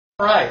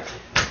Right.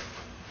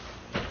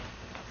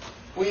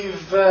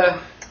 We've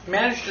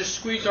managed to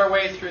squeeze our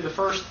way through the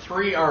first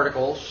three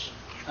articles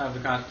of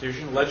the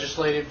Constitution: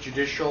 legislative,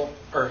 judicial,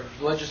 or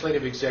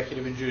legislative,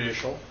 executive, and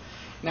judicial.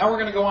 Now we're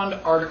going to go on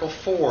to Article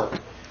 4.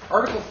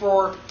 Article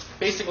 4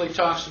 basically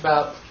talks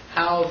about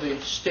how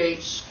the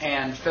states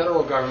and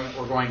federal government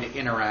were going to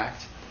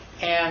interact,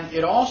 and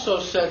it also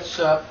sets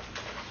up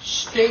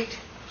state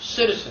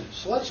citizens.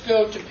 So let's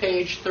go to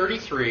page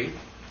 33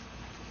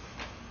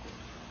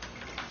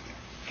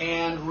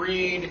 and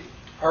read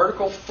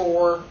Article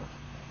 4,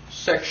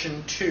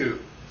 Section 2.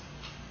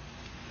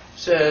 It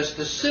says,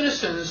 "The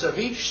citizens of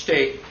each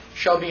state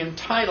shall be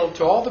entitled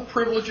to all the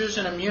privileges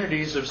and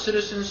immunities of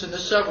citizens in the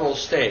several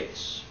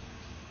states."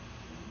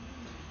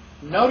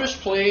 Notice,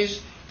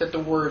 please, that the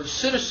word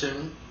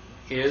citizen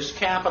is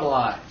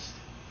capitalized.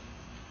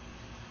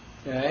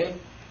 Okay?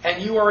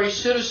 And you are a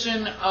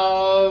citizen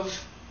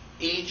of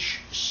each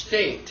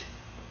state.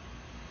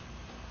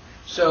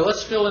 So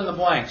let's fill in the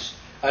blanks.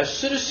 A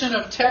citizen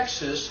of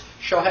Texas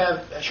shall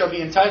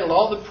be entitled to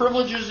all the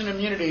privileges and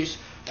immunities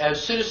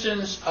as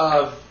citizens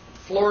of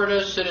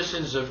Florida,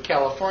 citizens of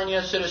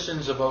California,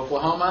 citizens of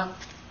Oklahoma.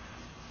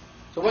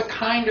 So what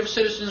kind of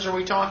citizens are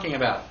we talking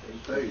about?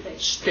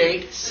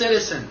 State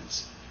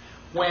citizens.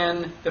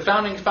 When the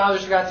Founding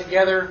Fathers got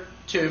together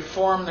to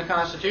form the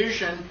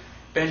Constitution,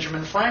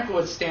 Benjamin Franklin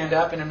would stand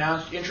up and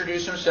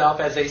introduce himself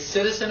as a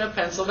citizen of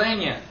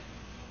Pennsylvania.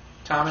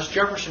 Thomas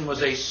Jefferson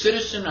was a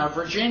citizen of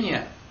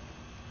Virginia.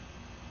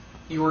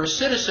 You were a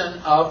citizen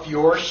of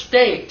your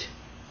state.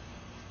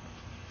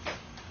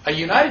 A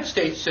United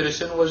States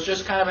citizen was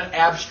just kind of an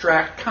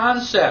abstract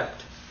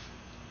concept.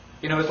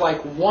 You know, it's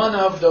like one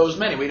of those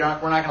many. We're not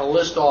going to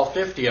list all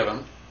 50 of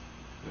them.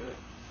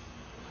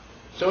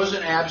 So it's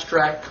an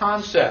abstract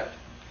concept.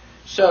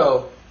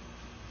 So,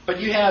 but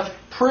you have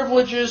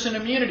privileges and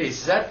immunities.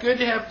 Is that good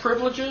to have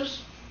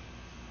privileges?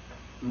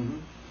 Mm-hmm.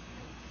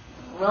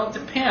 Well, it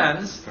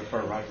depends.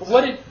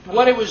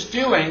 What it was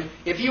doing,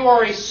 if you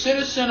are a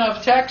citizen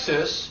of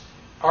Texas,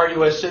 are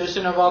you a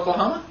citizen of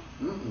Oklahoma?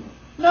 Mm-hmm.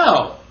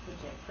 No.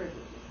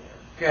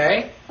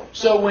 Okay?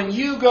 So when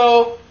you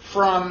go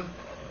from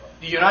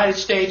the United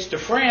States to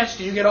France,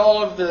 do you get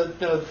all of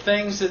the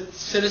things that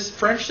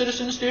French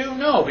citizens do?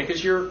 No,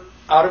 because you're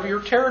out of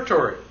your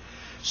territory.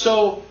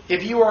 So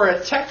if you are a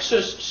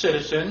Texas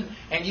citizen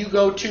and you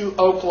go to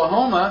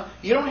Oklahoma,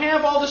 you don't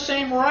have all the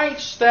same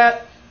rights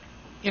that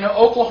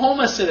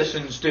Oklahoma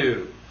citizens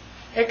do,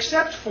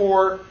 except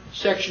for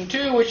Section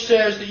 2, which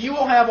says that you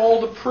will have all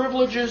the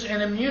privileges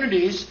and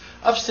immunities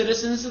of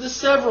citizens of the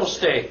several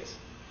states.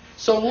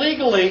 So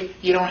legally,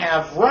 you don't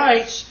have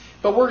rights,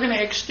 but we're going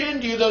to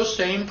extend you those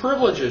same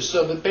privileges,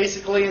 so that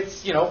basically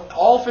it's,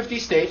 all 50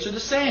 states are the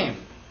same.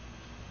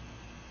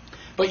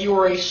 But you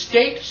are a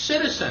state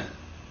citizen,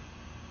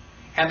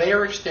 and they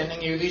are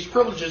extending you these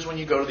privileges when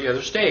you go to the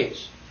other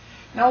states.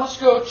 Now let's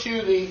go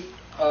to the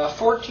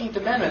 14th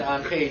Amendment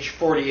on page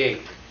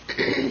 48.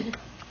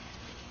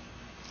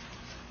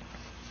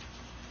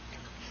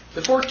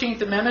 The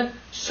 14th Amendment,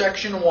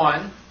 Section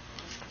 1,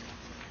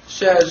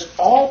 says,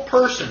 "All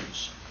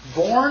persons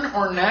born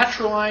or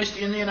naturalized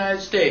in the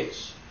United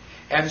States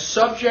and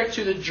subject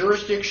to the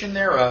jurisdiction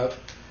thereof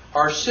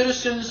are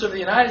citizens of the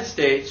United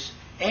States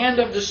and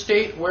of the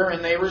state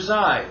wherein they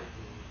reside."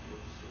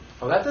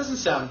 Well, that doesn't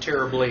sound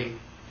terribly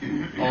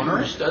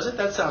onerous, does it?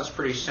 That sounds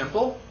pretty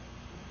simple.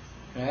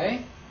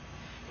 Okay?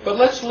 But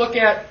let's look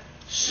at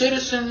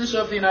citizens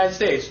of the United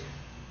States.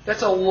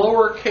 That's a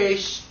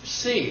lowercase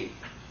c.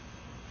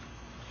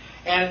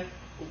 And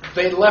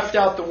they left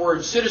out the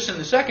word citizen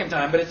the second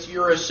time, but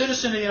you're a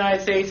citizen of the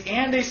United States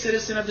and a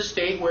citizen of the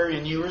state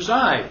wherein you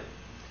reside.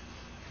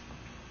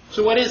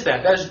 So what is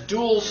that? That's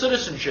dual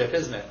citizenship,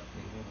 isn't it?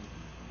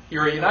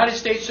 You're a United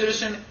States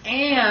citizen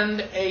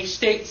and a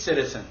state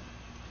citizen.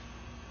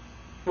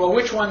 Well,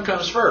 which one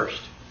comes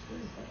first?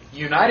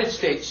 United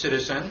States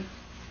citizen.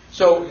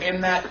 So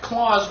in that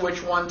clause,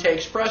 which one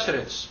takes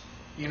precedence?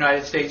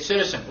 United States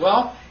citizen.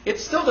 Well,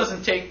 it still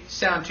doesn't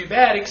sound too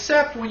bad,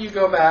 except when you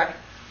go back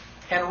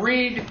and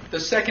read the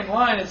second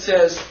line. It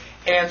says,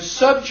 "and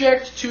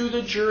subject to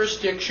the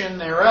jurisdiction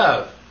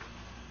thereof."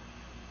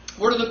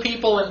 What are the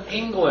people in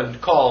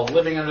England called,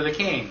 living under the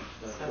king?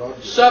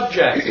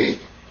 Subject.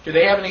 Do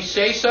they have any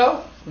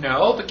say-so?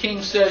 No. The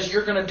king says,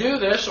 you're going to do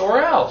this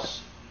or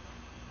else.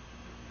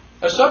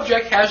 A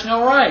subject has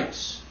no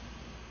rights.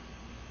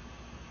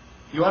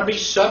 You want to be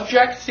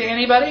subject to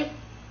anybody?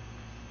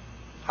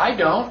 I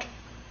don't.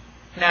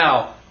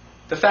 Now,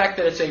 the fact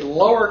that it's a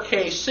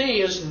lowercase c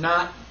is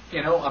not,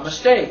 a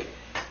mistake.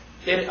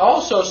 It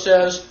also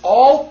says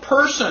all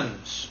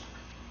persons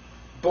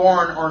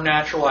born or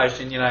naturalized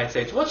in the United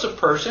States. What's a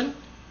person?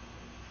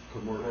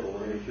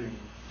 Commercial entity.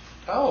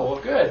 Oh, well,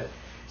 good.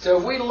 So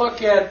if we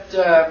look at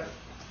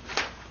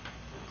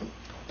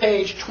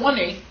page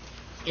 20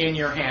 in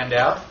your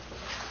handout,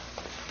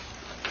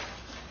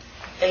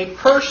 a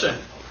person,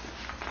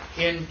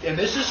 and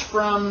this is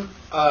from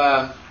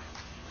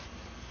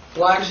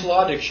Black's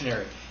Law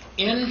Dictionary,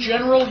 in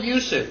general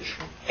usage,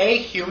 a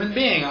human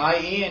being,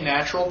 i.e. a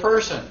natural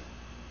person.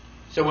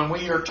 So when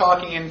we are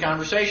talking in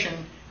conversation,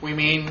 we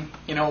mean,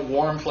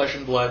 warm flesh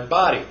and blood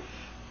body.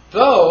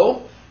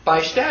 Though,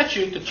 by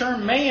statute, the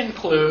term may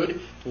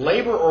include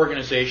labor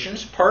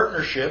organizations,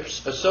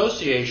 partnerships,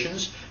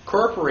 associations,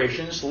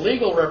 corporations,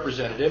 legal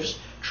representatives,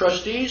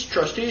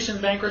 trustees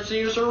in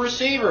bankruptcies, or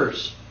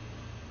receivers.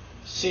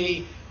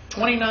 See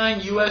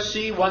 29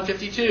 U.S.C.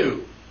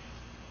 152.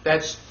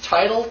 That's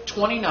Title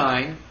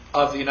 29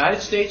 of the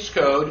United States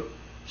Code,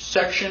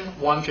 Section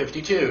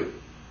 152.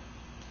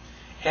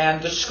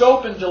 And the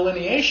scope and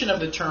delineation of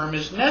the term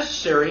is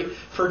necessary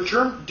for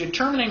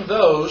determining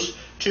those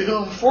to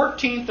whom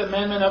 14th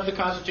Amendment of the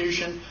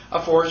Constitution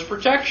affords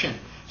protection,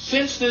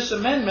 since this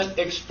amendment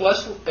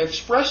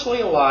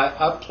expressly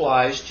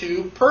applies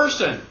to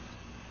person.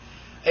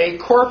 A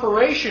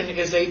corporation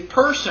is a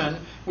person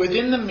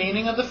within the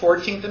meaning of the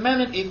 14th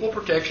Amendment Equal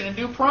Protection and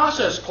Due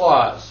Process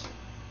Clause.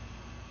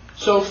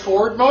 So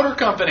Ford Motor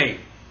Company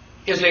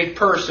is a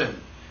person.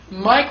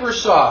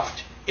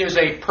 Microsoft is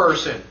a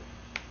person.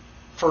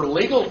 For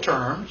legal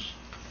terms,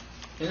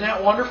 isn't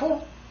that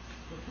wonderful?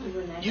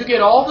 You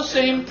get all the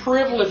same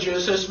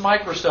privileges as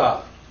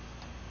Microsoft.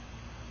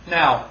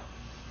 Now,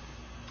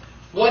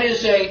 what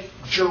is a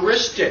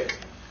juristic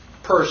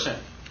person?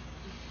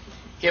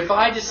 If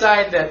I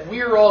decide that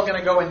we're all going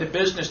to go into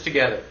business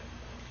together,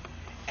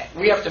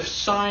 we have to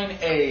sign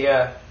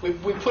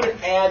we put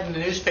an ad in the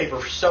newspaper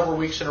for several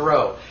weeks in a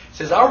row. It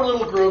says, our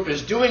little group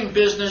is doing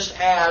business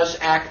as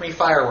Acme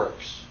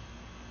Fireworks.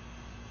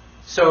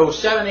 So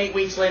 7-8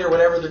 weeks later,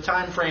 whatever the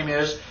time frame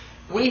is,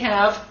 we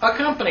have a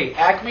company,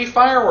 Acme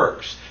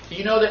Fireworks. Do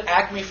you know that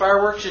Acme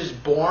Fireworks is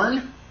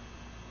born?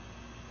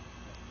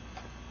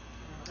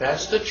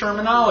 That's the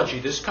terminology.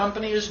 This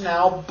company is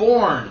now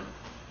born.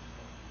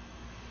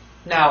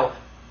 Now,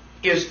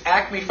 is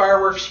Acme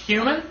Fireworks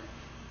human?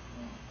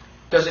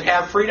 Does it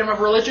have freedom of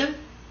religion?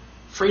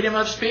 Freedom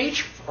of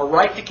speech? A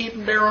right to keep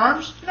and bear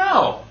arms?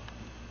 No.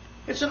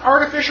 It's an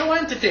artificial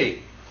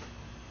entity.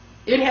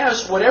 It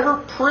has whatever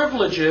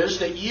privileges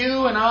that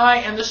you and I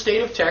and the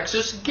state of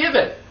Texas give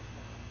it.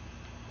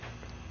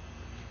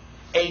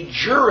 A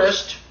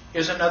jurist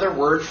is another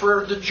word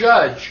for the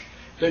judge.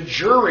 The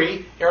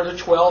jury are the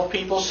 12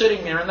 people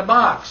sitting there in the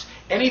box.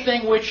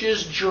 Anything which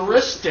is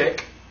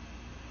juristic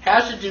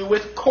has to do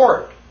with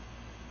court.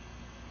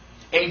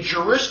 A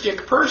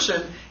juristic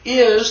person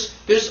is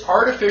this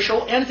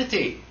artificial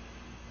entity.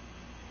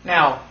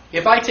 Now,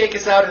 if I take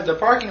us out into the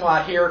parking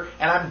lot here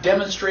and I'm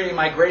demonstrating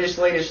my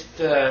latest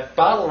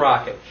bottle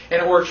rocket,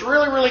 and it works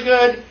really, really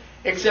good,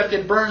 except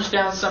it burns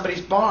down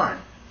somebody's barn.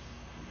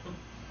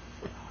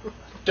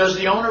 Does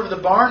the owner of the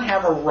barn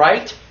have a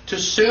right to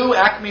sue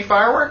Acme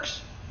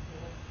Fireworks?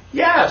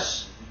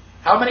 Yes.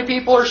 How many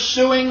people are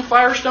suing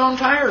Firestone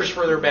Tires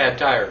for their bad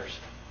tires?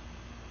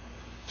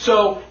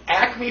 So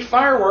Acme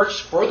Fireworks,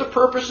 for the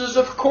purposes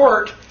of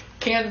court,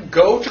 can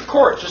go to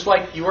court, just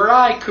like you or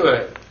I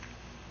could.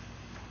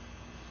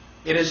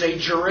 It is a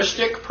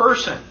juristic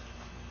person,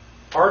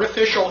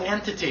 artificial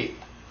entity.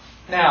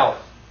 Now,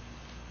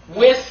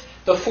 with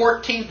the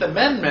 14th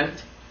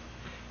Amendment,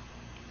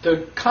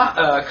 the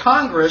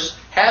Congress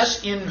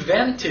has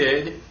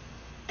invented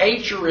a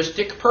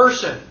juristic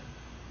person.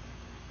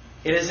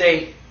 It is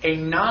a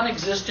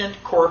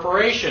non-existent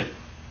corporation.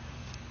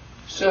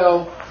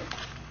 So,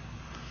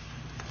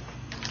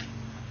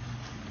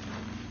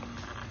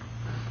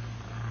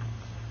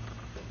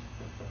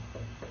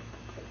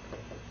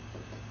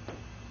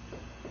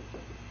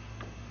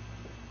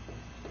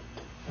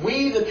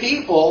 we, the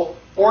people,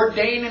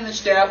 ordain and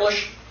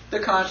establish the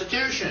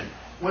Constitution.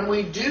 When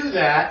we do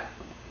that,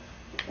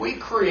 we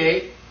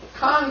create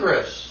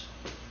Congress.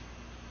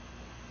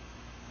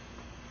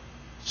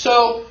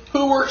 So,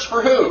 who works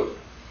for who?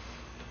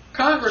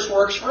 Congress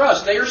works for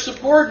us. They are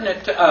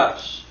subordinate to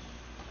us.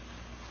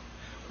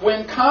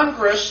 When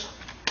Congress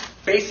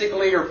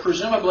basically or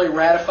presumably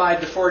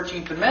ratified the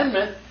 14th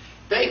Amendment,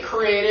 they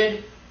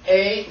created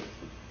a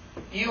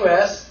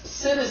U.S.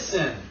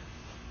 citizen.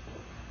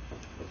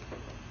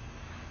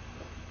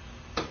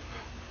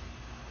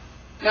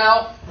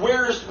 Now,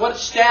 what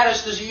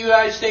status does a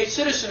United States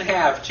citizen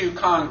have to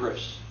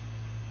Congress?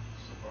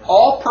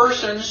 All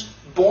persons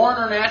born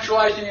or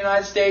naturalized in the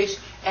United States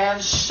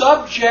and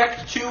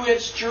subject to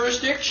its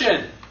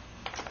jurisdiction.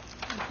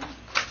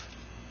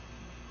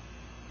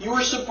 You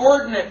are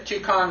subordinate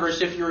to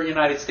Congress if you're a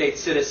United States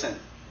citizen.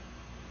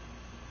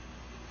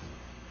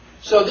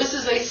 So this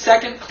is a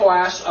second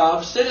class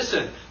of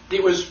citizen.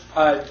 It was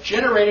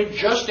generated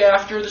just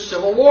after the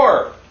Civil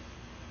War.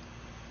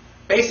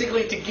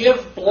 Basically to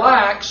give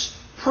blacks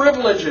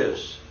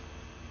privileges.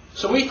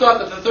 So we thought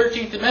that the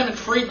 13th Amendment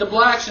freed the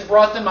blacks and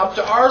brought them up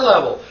to our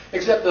level.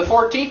 Except the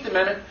 14th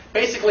Amendment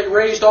basically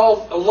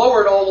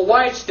lowered all the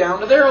whites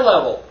down to their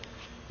level.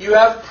 You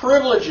have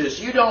privileges.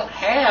 You don't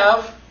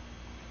have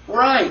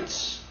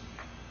rights.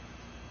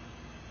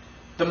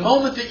 The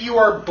moment that you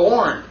are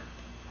born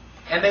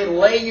and they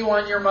lay you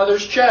on your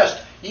mother's chest,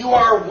 you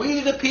are,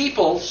 we the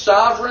people,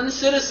 sovereign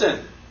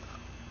citizen.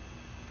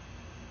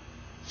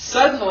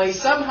 Suddenly,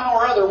 somehow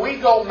or other, we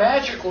go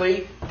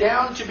magically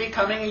down to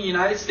becoming a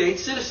United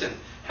States citizen.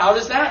 How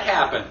does that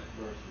happen?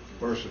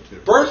 Birth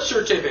certificate. Birth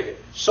certificate,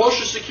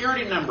 social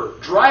security number,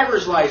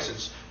 driver's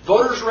license,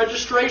 voter's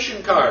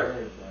registration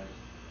card.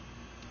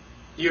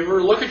 You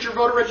ever look at your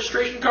voter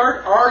registration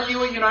card? Are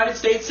you a United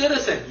States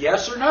citizen?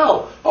 Yes or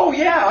no? Oh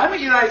yeah, I'm a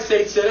United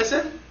States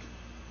citizen.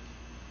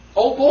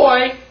 Oh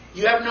boy,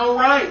 you have no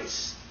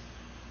rights.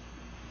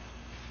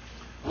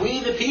 We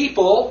the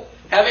people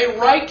have a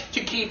right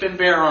to keep and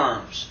bear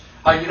arms.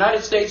 A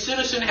United States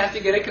citizen has to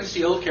get a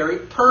concealed carry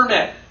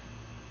permit.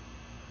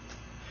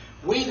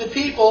 We the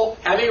people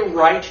have a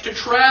right to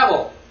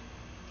travel.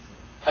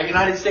 A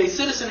United States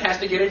citizen has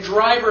to get a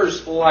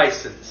driver's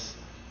license.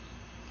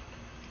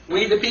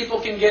 We the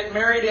people can get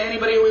married to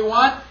anybody we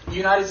want. A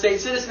United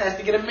States citizen has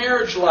to get a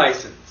marriage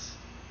license.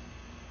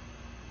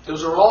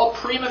 Those are all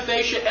prima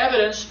facie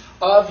evidence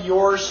of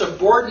your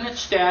subordinate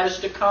status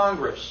to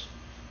Congress.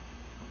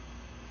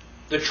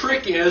 The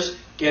trick is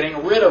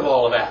getting rid of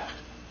all of that.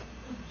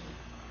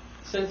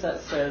 Since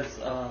that says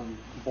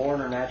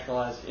born or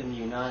naturalized in the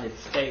United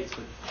States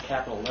with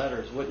capital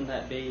letters, wouldn't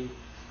that be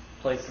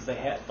places they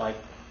have, like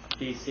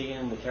D.C.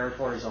 and the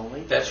territories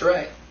only? That's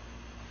right.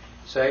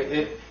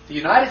 Say the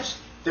United States.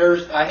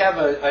 I have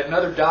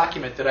another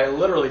document that I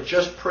literally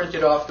just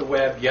printed off the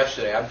web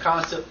yesterday.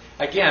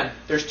 Again,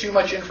 there's too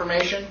much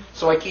information,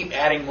 so I keep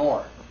adding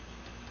more.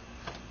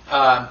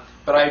 But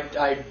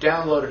I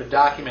downloaded a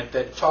document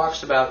that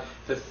talks about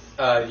the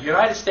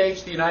United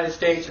States, and the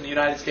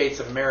United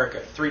States of America,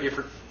 3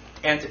 different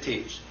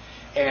entities,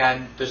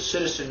 and the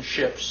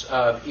citizenships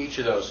of each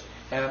of those.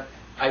 And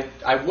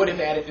I would have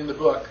added in the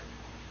book.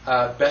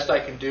 Best I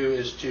can do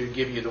is to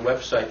give you the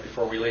website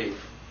before we leave.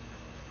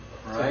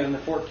 So then the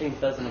 14th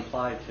doesn't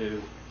apply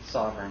to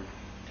sovereign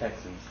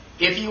Texans.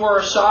 If you are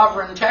a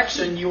sovereign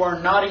Texan, you are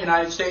not a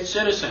United States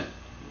citizen.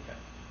 Okay.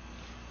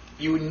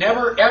 You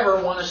never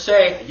ever want to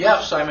say,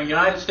 yes, I'm a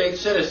United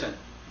States citizen,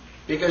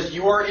 because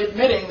you are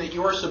admitting that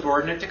you are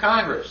subordinate to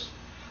Congress.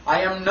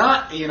 I am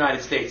not a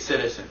United States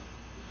citizen.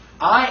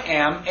 I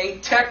am a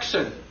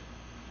Texan.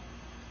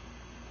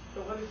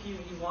 But what if you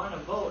want to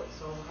vote?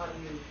 So how do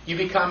you... You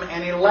become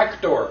an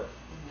elector.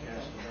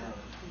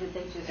 Did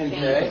they just And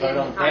change you it vote in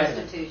the on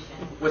president.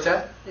 Constitution? What's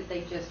that? Did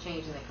they just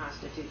change in the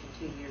Constitution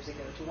 2 years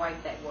ago to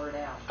wipe that word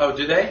out? Oh,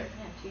 did they? Yeah,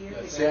 2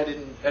 years See,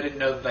 ago. I didn't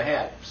know that they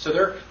had. So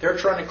they're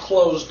trying to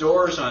close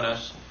doors on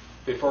us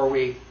before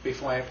we They're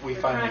finally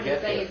trying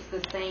get to say there. it's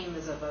the same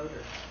as a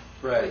voter,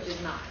 Right. which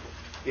is not.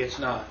 It's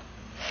not.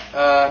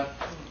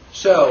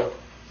 So,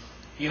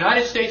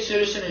 United States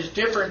citizen is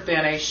different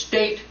than a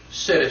state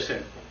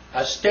citizen.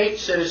 A state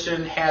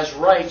citizen has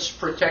rights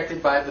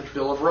protected by the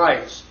Bill of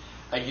Rights.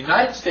 A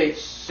United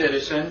States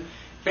citizen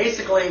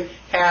basically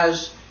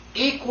has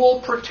equal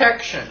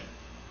protection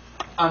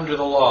under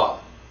the law.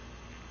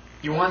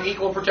 You want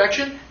equal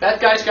protection? That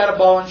guy's got a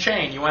ball and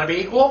chain. You want to be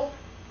equal?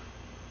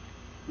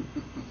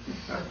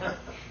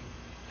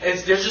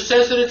 It just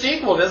says that it's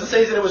equal. It doesn't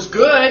say that it was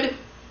good.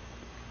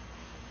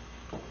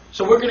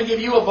 So we're going to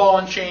give you a ball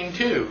and chain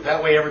too.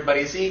 That way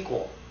everybody's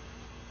equal.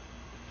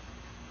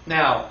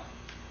 Now,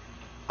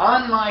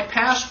 on my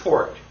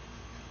passport,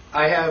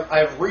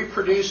 I've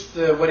reproduced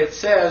what it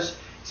says.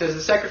 It says,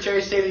 the Secretary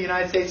of State of the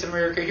United States of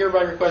America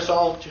hereby requests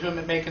all to whom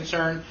it may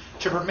concern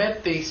to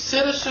permit the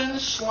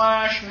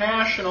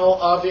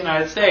citizen/national of the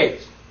United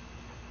States.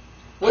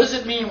 What does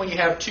it mean when you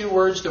have 2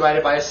 words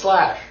divided by a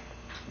slash?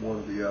 One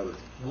or the other.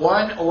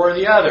 One or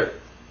the other.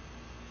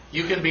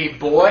 You can be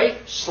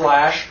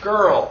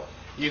boy/girl.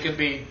 You can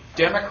be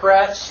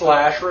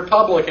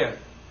Democrat/Republican.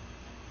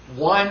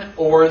 One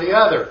or the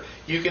other.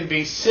 You can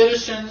be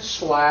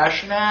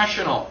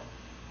citizen/national.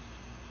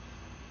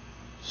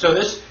 So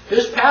this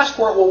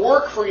passport will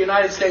work for a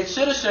United States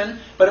citizen,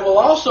 but it will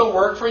also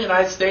work for a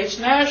United States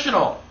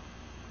national.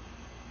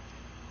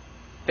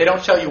 They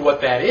don't tell you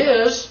what that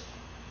is,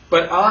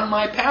 but on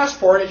my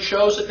passport it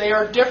shows that they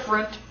are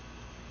different.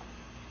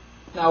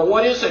 Now,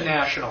 what is a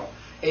national?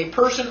 A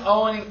person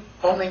owning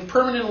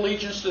permanent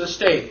allegiance to the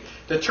state.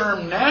 The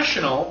term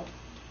national,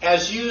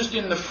 as used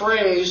in the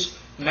phrase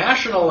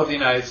national of the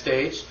United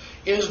States,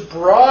 is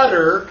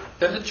broader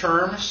than the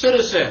term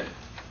citizen.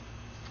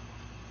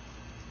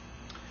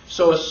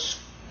 So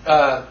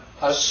a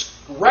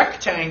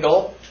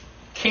rectangle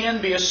can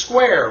be a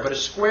square, but a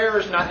square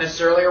is not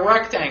necessarily a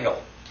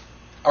rectangle.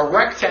 A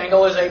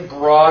rectangle is a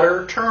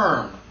broader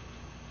term.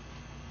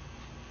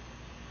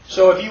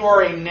 So if you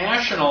are a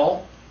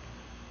national,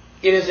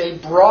 it is a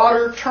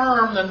broader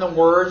term than the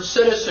word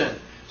citizen.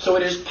 So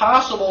it is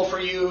possible for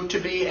you to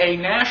be a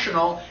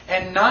national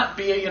and not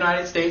be a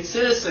United States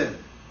citizen.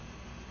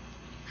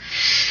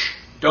 Shh!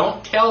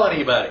 Don't tell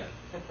anybody.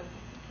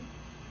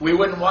 We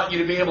wouldn't want you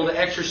to be able to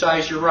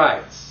exercise your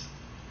rights.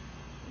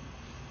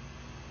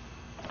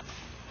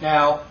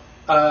 Now,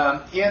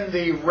 in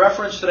the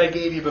reference that I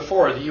gave you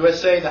before, the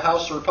USA, the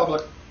House, the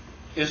Republic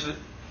is the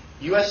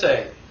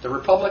USA. The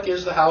Republic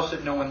is the house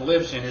that no one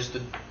lives in, is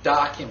the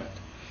document.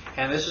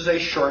 And this is a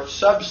short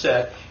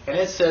subset, and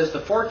it says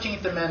the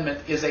 14th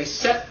Amendment is a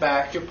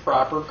setback to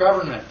proper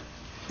government.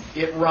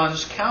 It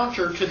runs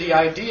counter to the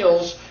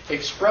ideals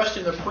expressed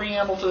in the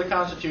preamble to the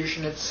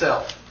Constitution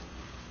itself.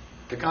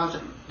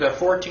 The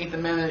 14th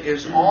Amendment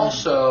is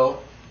also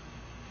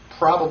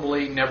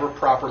probably never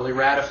properly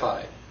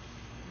ratified.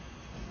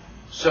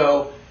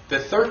 So the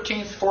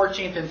 13th,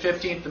 14th, and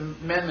 15th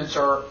Amendments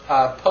are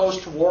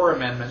post-war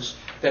amendments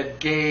that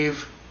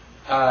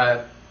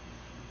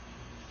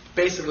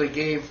basically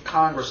gave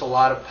Congress a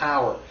lot of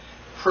power.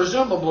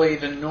 Presumably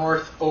the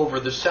North over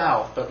the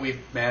South, but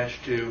we've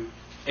managed to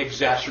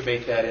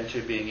exacerbate that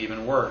into being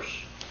even worse.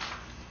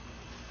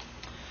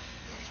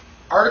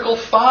 Article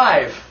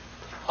 5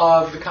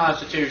 of the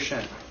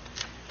Constitution.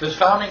 The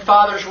Founding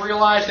Fathers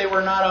realized they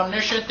were not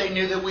omniscient. They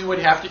knew that we would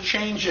have to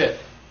change it.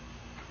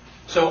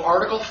 So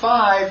Article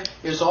 5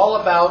 is all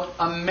about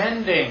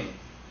amending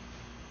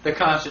the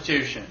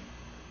Constitution.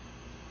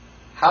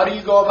 How do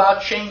you go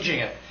about changing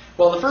it?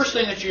 Well, the first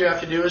thing that you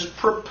have to do is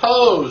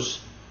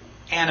propose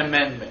an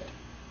amendment.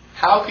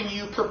 How can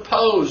you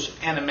propose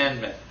an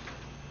amendment?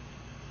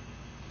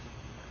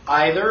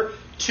 Either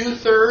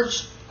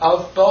 2/3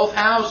 of both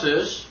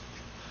houses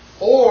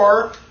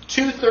or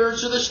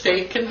 2/3 of the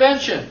state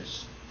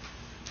conventions.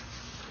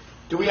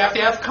 Do we have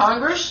to have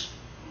Congress?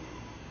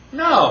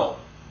 No.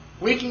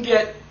 We can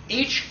get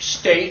each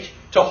state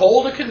to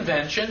hold a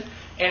convention,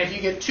 and if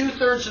you get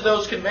 2/3 of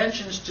those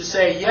conventions to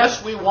say,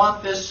 yes, we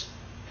want this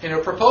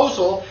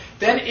proposal,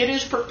 then it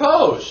is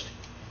proposed.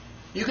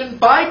 You can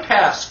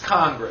bypass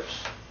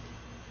Congress.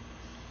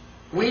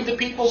 We, the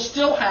people,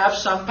 still have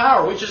some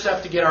power. We just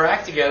have to get our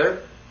act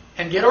together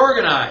and get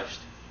organized.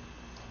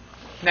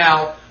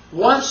 Now,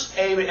 once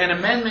an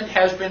amendment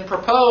has been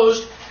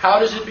proposed, how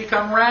does it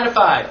become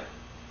ratified?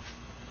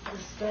 The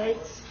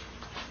states.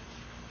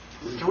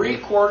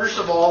 3/4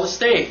 of all the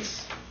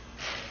states.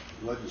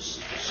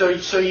 So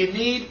you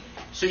need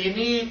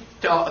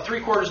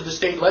 3/4 of the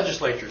state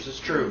legislatures. It's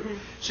true. Mm-hmm.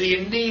 So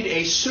you need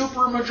a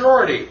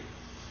supermajority.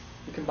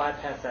 You can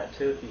bypass that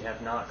too if you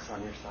have Knox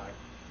on your side.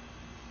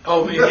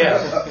 Oh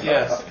yes,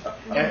 yes,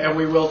 and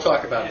we will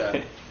talk about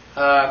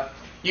that.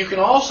 You can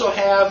also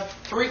have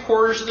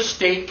 3/4 of the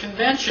state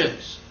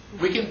conventions.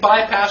 We can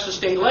bypass the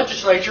state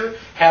legislature,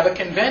 have a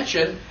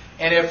convention,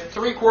 and if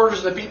 3/4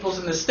 of the peoples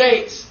in the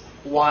states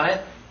want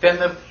it, then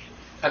the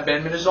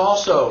amendment is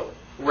also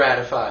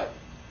ratified.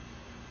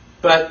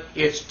 But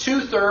it's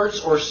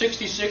 2/3 or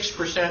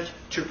 66%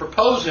 to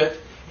propose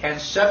it and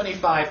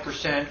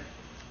 75%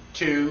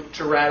 to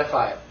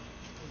ratify it.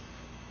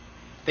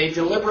 They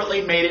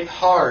deliberately made it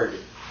hard.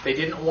 They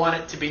didn't want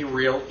it to be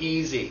real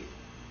easy.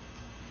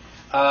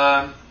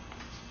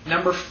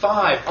 Number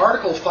 5,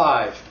 Article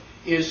 5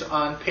 is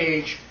on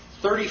page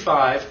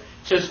 35. It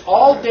says,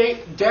 all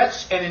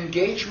debts and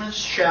engagements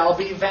shall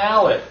be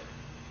valid.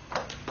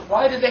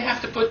 Why did they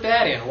have to put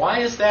that in? Why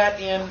is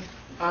that on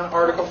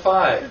Article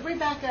 5? Could we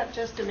back up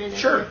just a minute?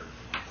 Sure.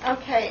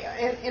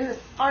 Okay, in this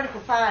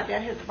Article 5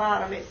 down here at the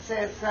bottom, it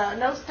says,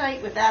 no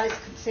state without its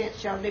consent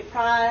shall be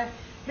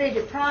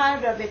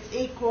deprived of its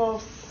equal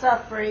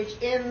suffrage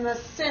in the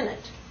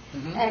Senate.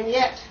 Mm-hmm. And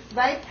yet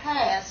they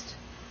passed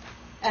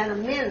an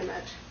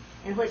amendment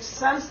in which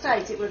some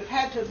states, it would have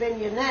had to have been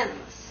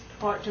unanimous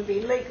for it to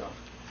be legal.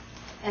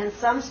 And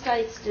some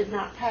states did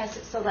not pass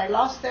it, so they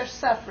lost their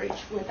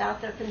suffrage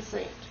without their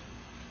consent.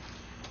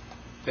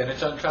 Then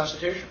it's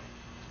unconstitutional.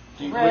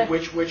 Right.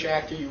 Which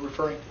act are you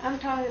referring to? I'm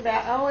talking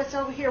about, it's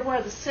over here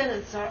where the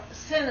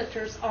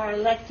senators are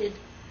elected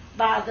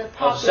by the Oh,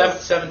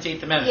 populace.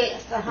 17th Amendment.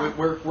 Yes, uh-huh.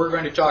 We're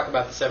going to talk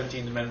about the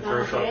 17th Amendment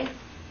very shortly.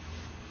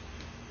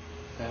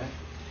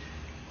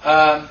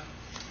 Okay.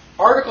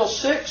 Article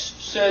 6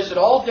 says that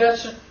all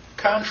debts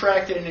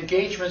contracted and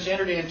engagements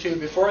entered into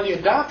before the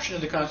adoption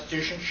of the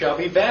Constitution shall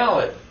be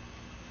valid.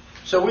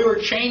 So we were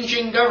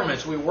changing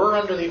governments. We were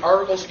under the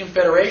Articles of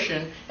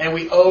Confederation, and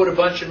we owed a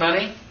bunch of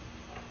money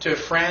to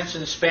France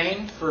and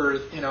Spain for,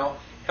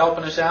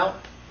 helping us out.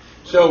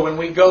 So when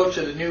we go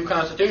to the new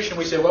Constitution,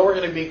 we say, well, we're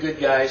going to be good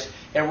guys,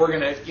 and we're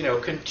going to,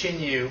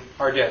 continue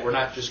our debt. We're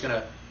not just going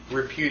to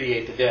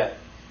repudiate the debt.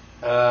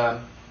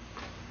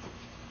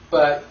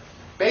 But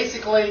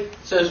basically, it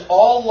says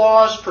all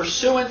laws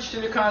pursuant to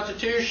the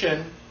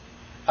Constitution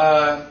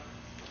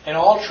and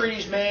all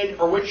treaties made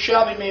or which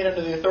shall be made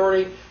under the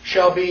authority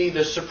shall be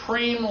the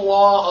supreme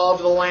law of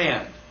the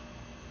land.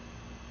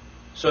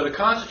 So the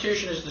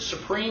Constitution is the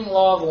supreme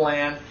law of the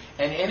land,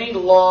 and any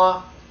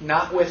law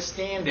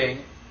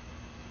notwithstanding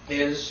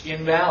is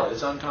invalid,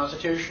 is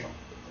unconstitutional.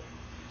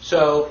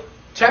 So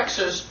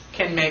Texas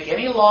can make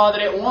any law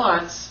that it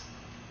wants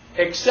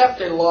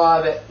except a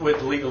law that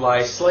would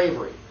legalize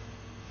slavery,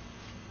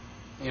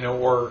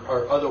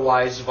 or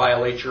otherwise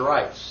violate your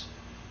rights.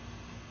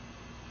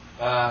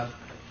 And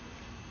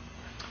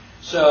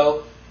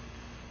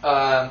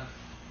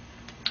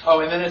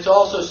then it's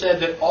also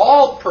said that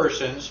all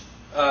persons,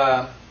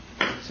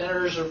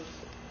 senators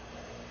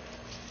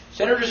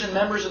and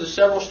members of the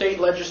several state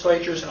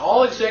legislatures and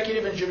all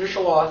executive and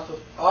judicial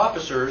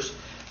officers,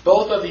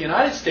 both of the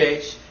United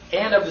States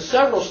and of the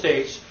several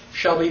states,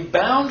 shall be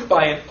bound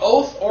by an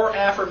oath or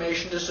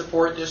affirmation to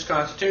support this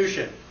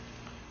Constitution.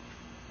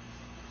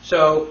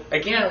 So,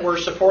 again, we're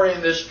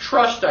supporting this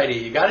trust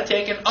idea. You've got to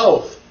take an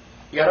oath.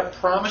 You've got to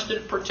promise to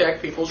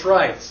protect people's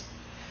rights.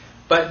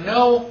 but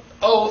no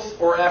oath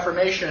or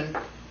affirmation,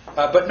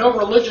 but no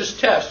religious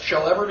test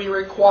shall ever be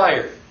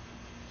required.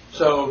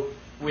 So,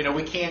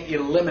 we can't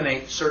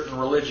eliminate certain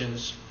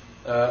religions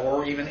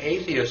or even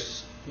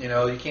atheists.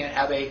 You can't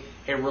have a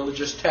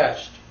religious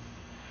test.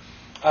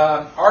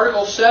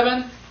 Article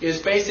 7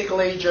 is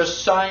basically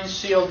just signed,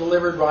 sealed,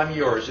 delivered, I'm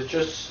yours. It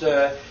just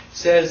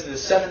says the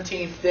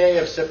 17th day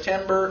of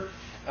September,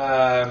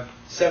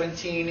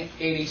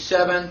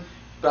 1787,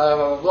 blah,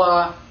 blah, blah,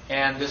 blah,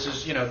 and this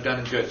is, done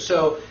and good.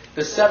 So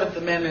the 7th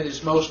Amendment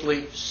is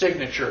mostly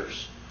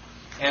signatures.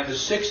 And the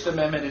 6th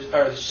Amendment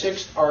or the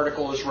 6th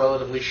article is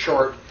relatively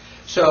short.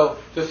 So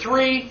the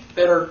three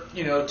that are,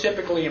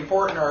 typically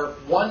important are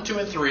 1, 2,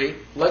 and 3,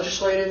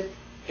 legislative,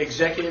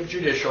 executive,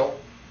 judicial.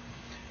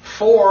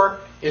 4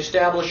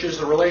 establishes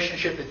the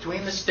relationship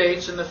between the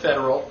states and the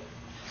federal.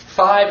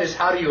 5 is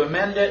how do you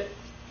amend it.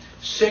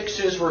 6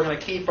 is we're going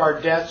to keep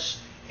our debts.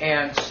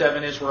 And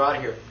 7 is we're out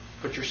of here.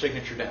 Put your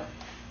signature down.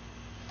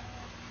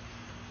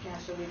 Now,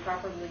 should we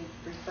properly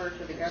refer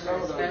to the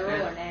government as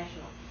federal or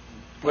national?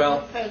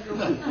 Well,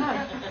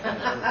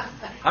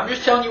 I'm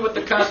just telling you what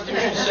the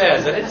Constitution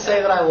says. I didn't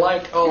say that I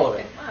like all of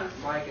it.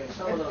 Mike, and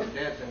some of those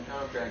debts and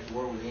contracts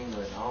were with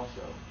England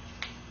also.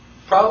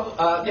 Probably,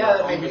 yeah,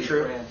 that may be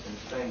true. France and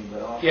Spain,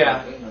 but also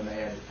Yeah. England they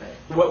had to pay.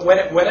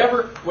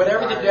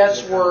 Whatever the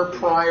debts were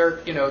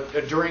prior,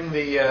 during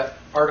the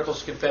Articles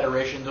of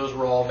Confederation, those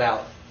were all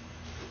valid.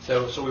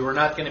 So we were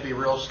not going to be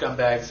real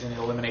scumbags and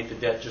eliminate the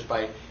debt just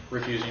by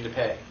refusing to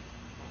pay.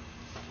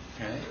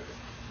 Okay.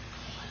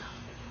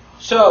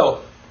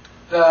 So,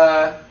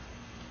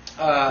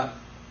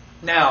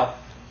 now,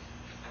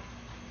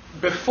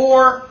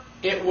 before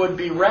it would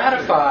be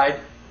ratified,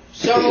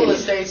 several of the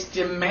states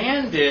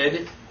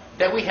demanded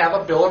that we have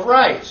a Bill of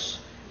Rights.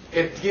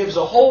 It gives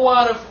a whole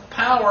lot of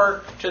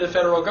power to the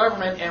federal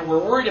government, and we're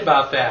worried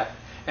about that.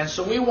 And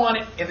so we want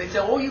it, and they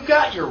said, oh, you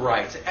got your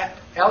rights.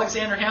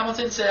 Alexander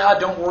Hamilton said,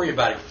 don't worry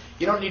about it.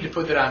 You don't need to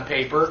put that on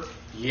paper.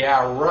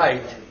 Yeah,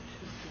 right.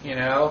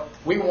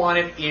 We want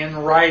it in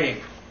writing.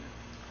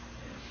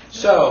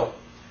 So,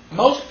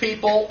 most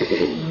people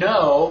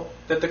know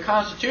that the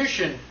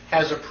Constitution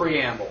has a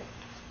preamble.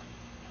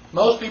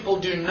 Most people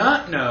do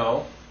not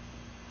know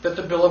that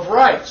the Bill of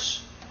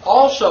Rights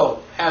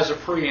also has a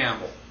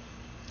preamble.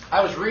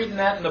 I was reading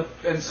that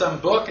in some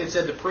book. It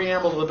said the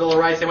preamble to the Bill of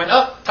Rights. They went,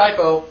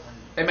 typo.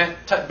 They meant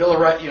Bill of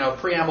Rights,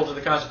 preamble to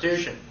the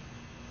Constitution.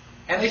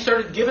 And they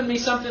started giving me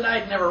something I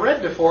had never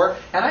read before,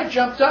 and I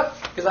jumped up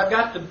because I've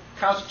got the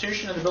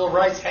Constitution and the Bill of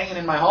Rights hanging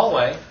in my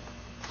hallway.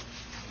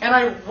 And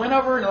I went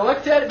over and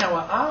looked at it, and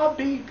I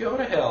went, go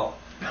to hell.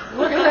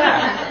 Look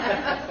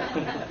at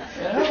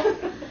that.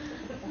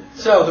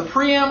 So, the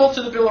preamble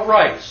to the Bill of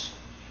Rights.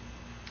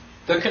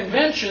 The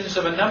conventions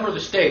of a number of the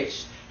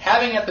states,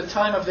 having at the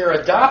time of their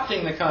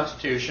adopting the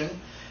Constitution,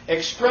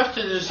 expressed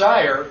a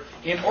desire,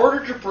 in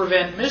order to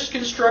prevent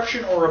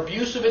misconstruction or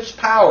abuse of its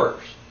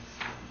powers,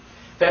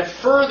 that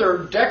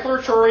further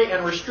declaratory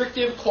and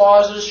restrictive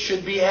clauses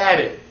should be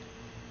added,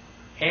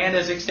 and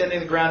as extending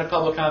the ground of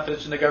public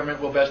confidence in the government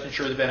will best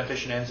ensure the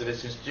beneficent ends of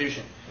its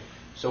institution.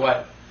 So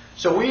what?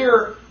 So we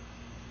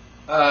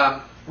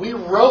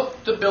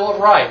wrote the Bill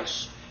of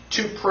Rights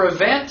to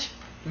prevent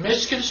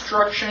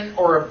misconstruction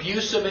or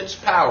abuse of its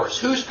powers.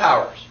 Whose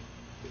powers?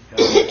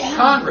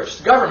 Congress,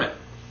 the government.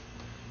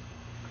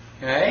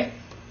 Okay?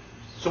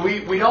 So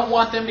we don't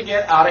want them to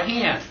get out of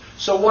hand.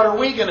 So what are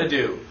we going to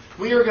do?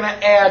 We are going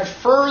to add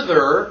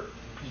further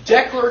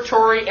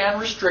declaratory and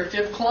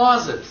restrictive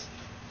clauses.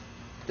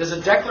 Does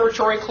a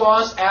declaratory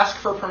clause ask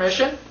for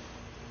permission?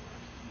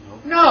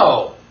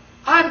 No.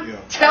 I'm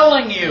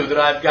telling you that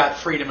I've got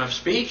freedom of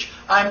speech.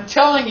 I'm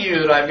telling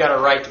you that I've got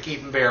a right to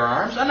keep and bear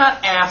arms. I'm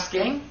not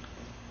asking.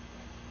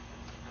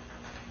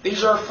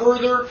 These are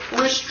further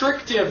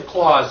restrictive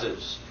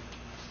clauses.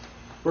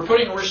 We're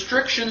putting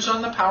restrictions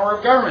on the power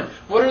of government.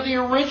 What are the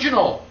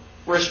original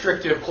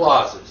restrictive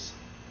clauses?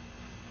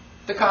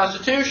 The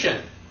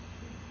Constitution.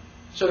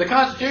 So the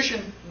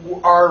Constitution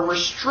are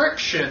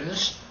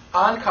restrictions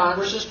on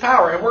Congress's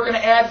power, and we're going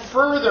to add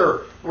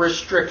further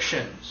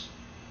restrictions.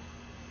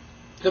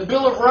 The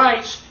Bill of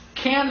Rights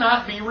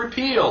cannot be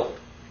repealed.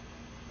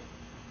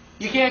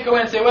 You can't go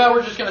in and say, well,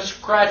 we're just going to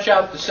scratch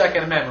out the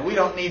Second Amendment. We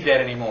don't need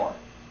that anymore.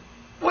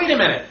 Wait a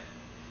minute.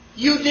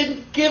 You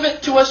didn't give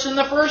it to us in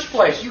the first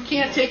place. You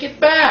can't take it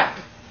back.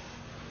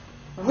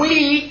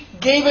 We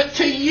gave it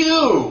to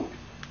you.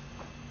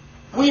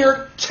 We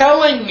are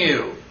telling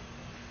you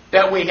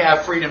that we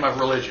have freedom of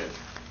religion.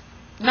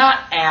 Not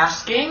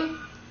asking.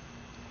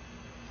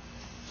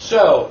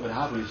 So, But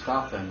how do we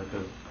stop them?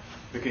 Because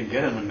we can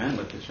get an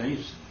amendment to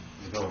change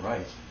the Bill of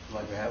Rights,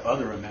 like we have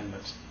other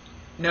amendments.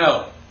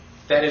 no,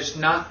 that is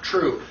not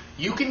true.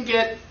 You can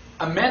get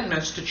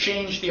amendments to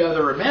change the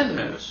other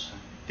amendments.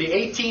 The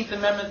 18th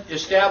Amendment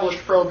established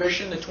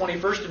prohibition. The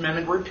 21st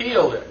Amendment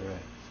repealed it. Right.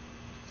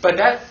 But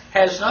that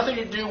has nothing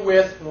to do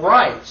with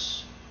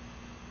rights.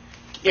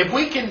 If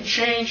we can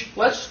change,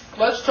 let's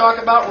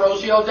talk about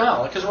Rosie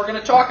O'Donnell, because we're going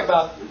to talk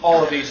about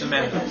all of these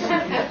amendments.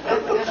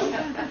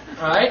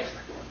 All right?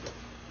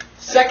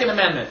 Second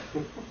Amendment,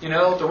 you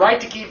know, the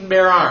right to keep and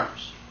bear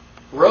arms.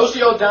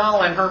 Rosie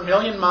O'Donnell and her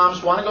million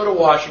moms want to go to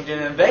Washington,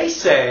 and they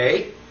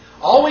say,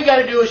 all we got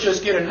to do is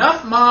just get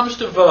enough moms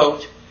to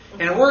vote,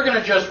 and we're going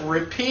to just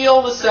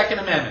repeal the Second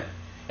Amendment.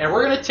 And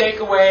we're going to take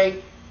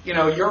away, you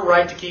know, your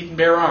right to keep and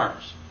bear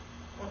arms.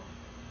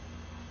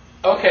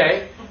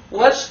 Okay,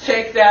 let's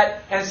take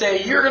that and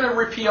say, you're going to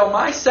repeal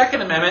my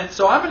Second Amendment,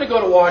 so I'm going to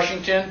go to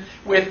Washington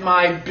with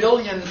my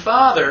billion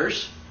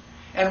fathers,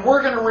 and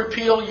we're going to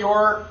repeal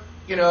your,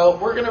 you know,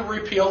 we're going to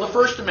repeal the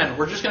First Amendment.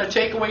 We're just going to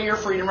take away your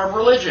freedom of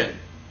religion.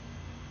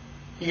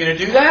 You going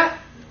to do that?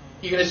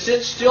 You going to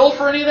sit still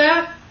for any of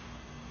that?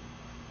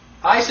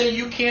 I say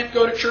you can't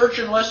go to church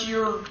unless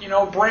you're, you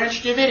know,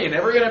 Branch Davidian.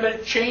 Ever going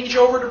to change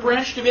over to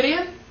Branch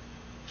Davidian?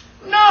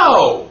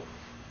 No!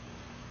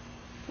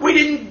 We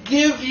didn't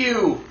give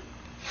you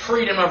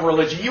freedom of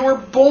religion. You were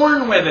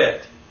born with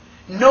it.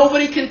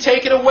 Nobody can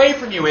take it away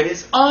from you. It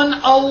is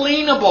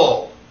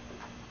unalienable.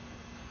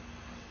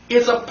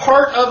 It's a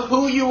part of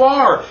who you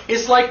are.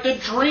 It's like the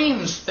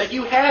dreams that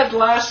you had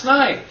last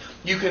night.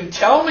 You can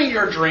tell me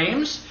your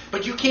dreams,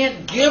 but you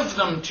can't give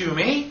them to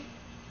me.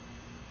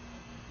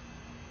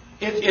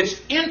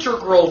 It's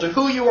integral to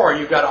who you are.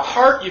 You've got a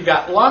heart, you've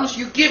got lungs.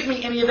 You give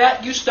me any of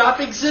that, you stop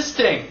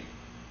existing.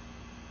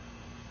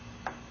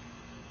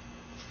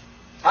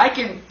 I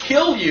can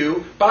kill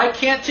you, but I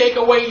can't take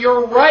away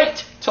your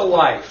right to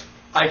life.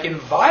 I can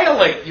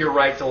violate your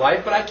right to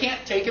life, but I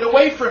can't take it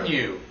away from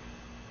you.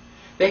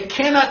 They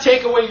cannot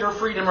take away your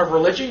freedom of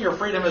religion, your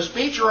freedom of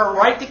speech, or a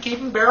right to keep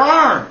and bear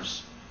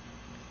arms.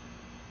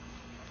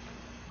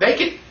 They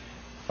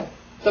can.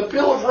 The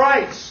Bill of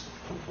Rights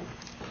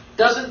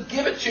doesn't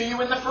give it to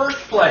you in the first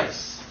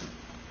place.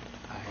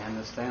 I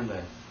understand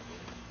that.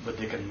 But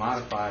they can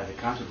modify the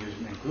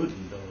Constitution,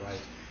 including the Bill of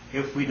Rights,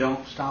 if we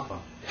don't stop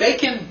them. They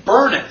can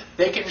burn it.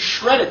 They can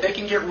shred it. They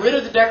can get rid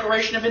of the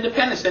Declaration of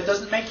Independence. That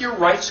doesn't make your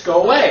rights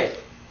go away.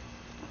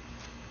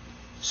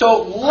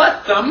 So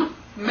let them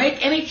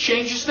make any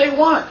changes they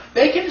want.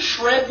 They can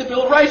shred the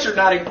Bill of Rights.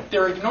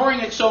 They're ignoring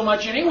it so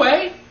much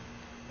anyway.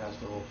 That's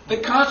the whole point.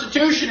 The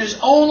Constitution is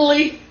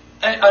only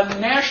a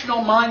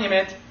national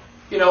monument,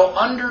 you know,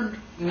 under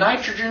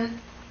nitrogen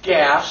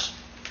gas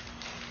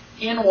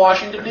in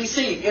Washington,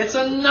 D.C. It's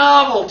a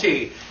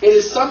novelty. It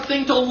is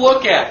something to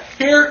look at.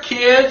 Here,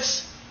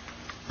 kids.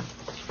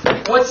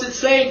 What's it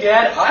say,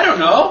 Dad? I don't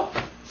know.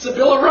 It's the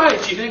Bill of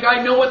Rights. You think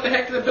I know what the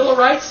heck the Bill of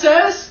Rights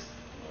says?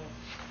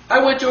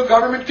 I went to a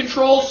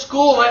government-controlled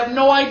school. I have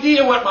no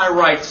idea what my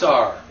rights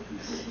are.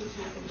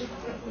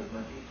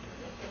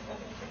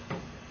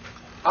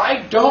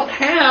 I don't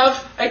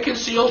have a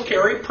concealed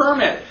carry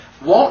permit.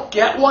 Won't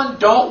get one,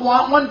 don't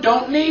want one,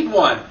 don't need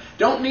one.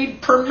 Don't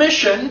need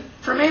permission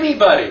from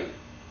anybody.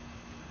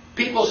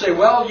 People say,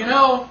 well, you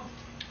know,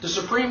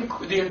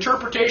 the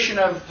interpretation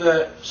of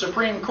the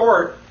Supreme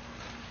Court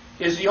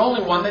is the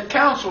only one that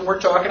counts when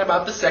we're talking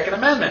about the Second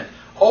Amendment.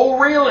 Oh,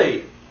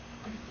 really?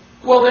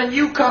 Well, then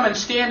you come and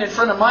stand in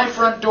front of my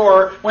front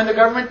door when the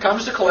government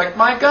comes to collect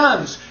my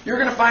guns. You're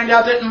going to find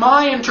out that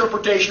my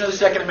interpretation of the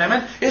Second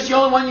Amendment is the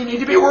only one you need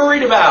to be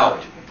worried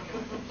about.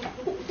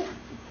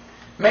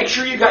 Make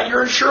sure you got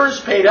your insurance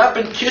paid up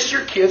and kiss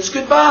your kids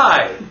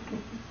goodbye.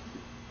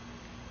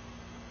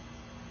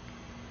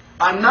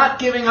 I'm not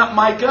giving up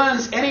my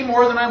guns any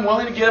more than I'm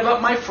willing to give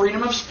up my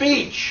freedom of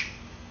speech.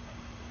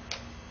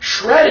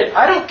 Shred it.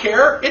 I don't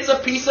care. It's a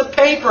piece of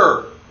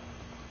paper.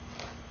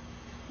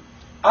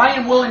 I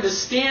am willing to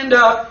stand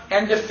up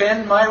and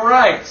defend my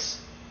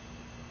rights,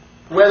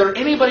 whether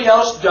anybody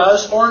else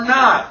does or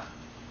not.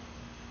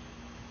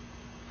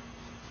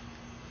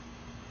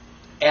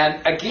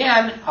 And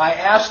again, I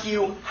ask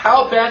you,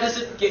 how bad does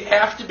it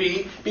have to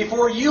be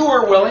before you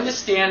are willing to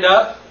stand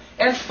up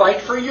and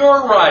fight for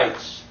your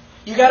rights?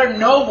 You got to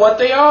know what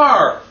they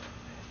are.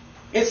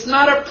 It's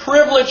not a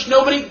privilege.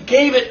 Nobody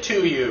gave it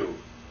to you.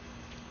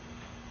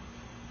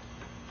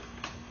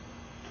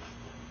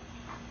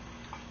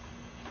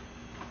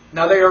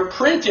 Now they are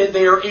printed,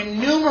 they are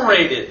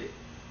enumerated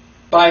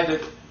by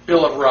the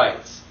Bill of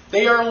Rights.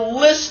 They are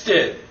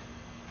listed.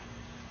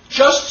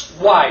 Just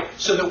why?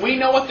 So that we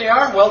know what they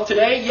are? Well,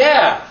 today,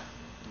 yeah.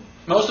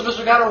 Most of us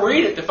have got to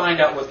read it to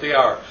find out what they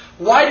are.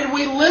 Why did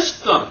we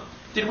list them?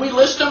 Did we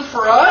list them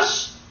for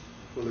us?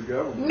 For the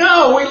government.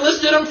 No, we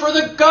listed them for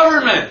the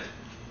government.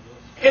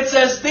 It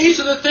says these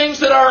are the things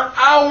that are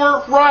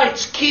our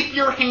rights. Keep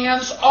your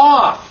hands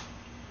off.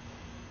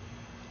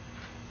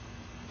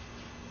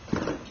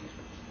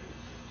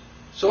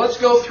 So let's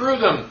go through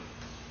them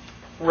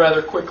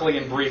rather quickly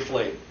and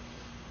briefly.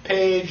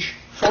 Page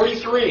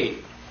 43.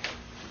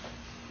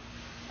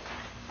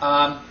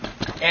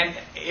 And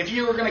if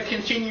you are going to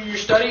continue your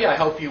study, I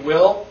hope you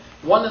will,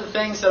 one of the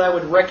things that I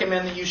would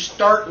recommend that you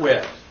start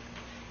with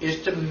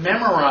is to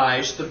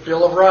memorize the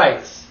Bill of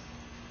Rights.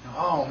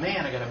 Oh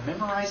man, I got to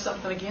memorize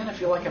something again? I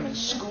feel like I'm in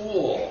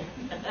school.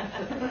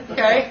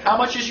 Okay, how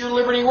much is your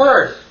liberty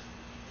worth?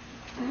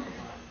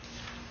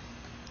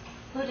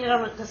 Put it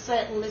on a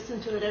cassette and listen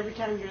to it every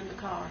time you're in the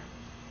car.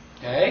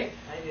 Okay.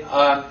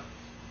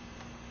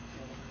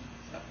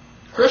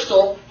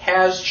 Crystal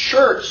has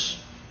shirts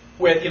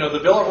with, the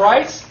Bill of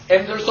Rights,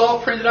 and there's all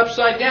printed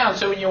upside down.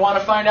 So when you want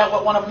to find out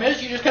what one of them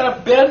is, you just kind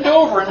of bend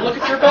over and look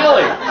at your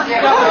belly.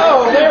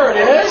 Oh, there it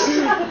is.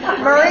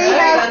 Marie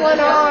has one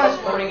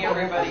on. Morning,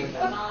 everybody.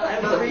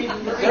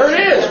 There it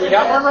is. We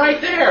got one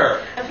right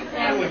there.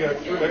 I only got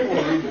 3. I want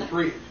to read the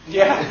 3.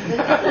 Yeah.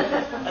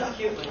 That's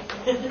cute.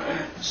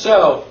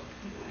 So,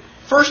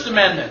 First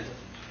Amendment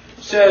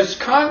says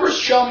Congress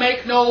shall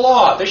make no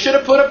law. They should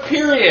have put a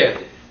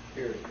period.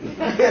 End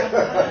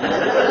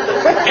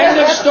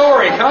of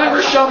story.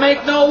 Congress shall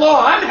make no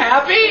law. I'm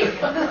happy.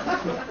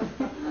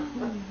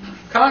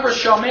 Congress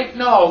shall make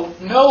no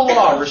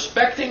law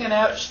respecting an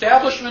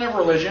establishment of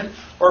religion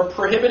or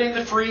prohibiting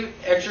the free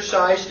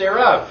exercise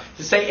thereof.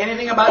 To say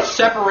anything about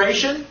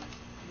separation?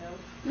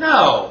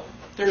 No.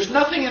 There's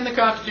nothing in the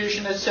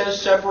Constitution that says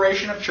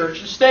separation of church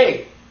and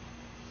state.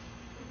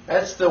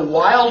 That's the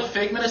wild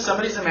figment of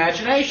somebody's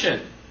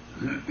imagination.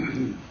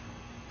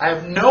 I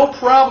have no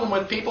problem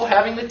with people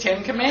having the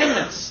 10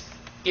 Commandments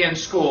in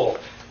school.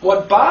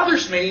 What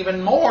bothers me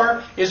even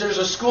more is there's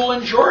a school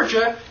in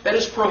Georgia that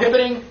is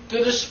prohibiting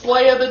the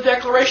display of the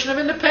Declaration of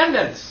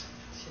Independence.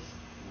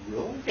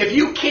 Really? If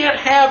you can't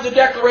have the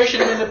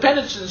Declaration of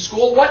Independence in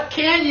school, what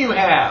can you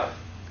have?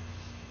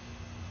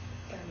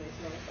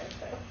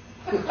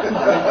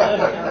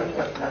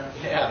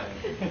 Yeah.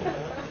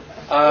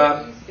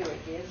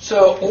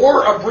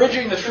 Or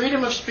abridging the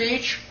freedom of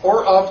speech,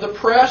 or of the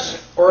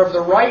press, or of the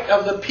right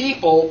of the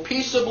people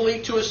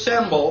peaceably to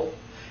assemble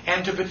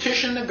and to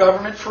petition the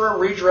government for a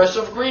redress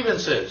of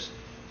grievances.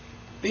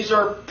 These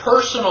are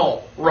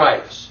personal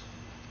rights.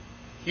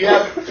 You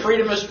have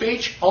freedom of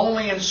speech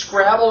only in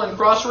Scrabble and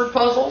crossword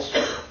puzzles?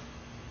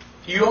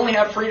 You only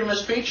have freedom of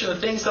speech in the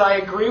things that I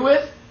agree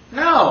with?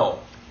 No.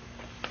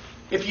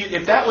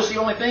 If that was the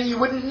only thing, you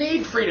wouldn't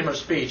need freedom of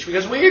speech,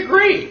 because we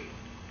agree.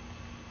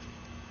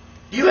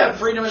 You have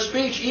freedom of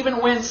speech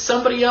even when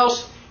somebody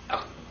else,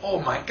 oh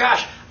my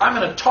gosh, I'm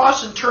going to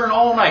toss and turn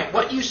all night.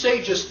 What you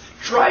say just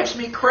drives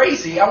me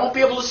crazy. I won't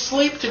be able to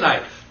sleep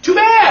tonight. Too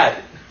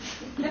bad.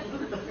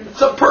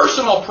 It's a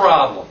personal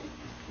problem.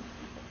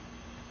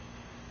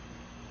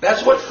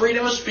 That's what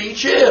freedom of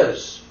speech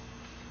is.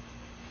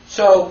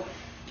 So,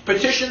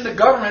 petition the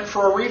government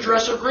for a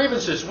redress of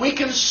grievances. We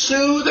can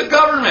sue the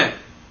government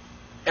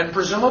and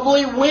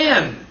presumably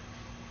win.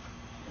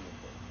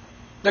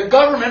 The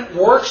government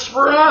works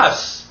for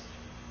us.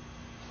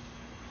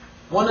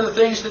 One of the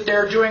things that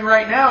they're doing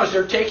right now is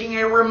they're taking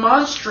a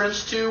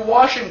remonstrance to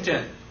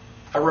Washington.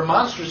 A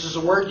remonstrance is a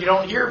word you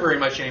don't hear very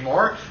much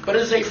anymore, but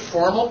it is a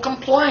formal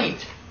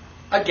complaint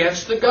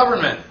against the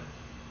government.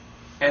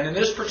 And in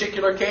this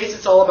particular case,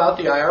 it's all about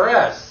the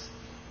IRS.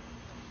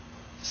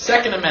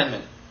 Second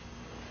Amendment.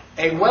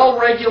 A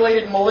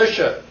well-regulated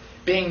militia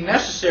being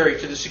necessary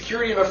to the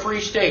security of a free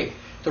state,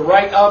 the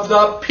right of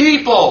the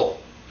people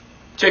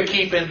to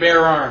keep and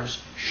bear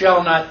arms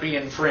shall not be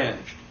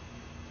infringed.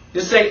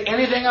 Does it say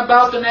anything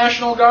about the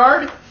National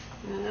Guard?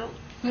 No.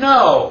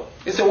 No.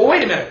 It said, well,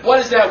 wait a minute. What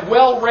is that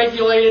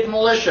well-regulated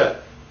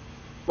militia?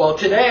 Well,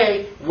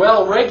 today,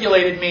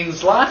 well-regulated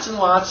means lots and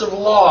lots of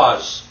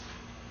laws.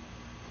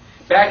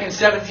 Back in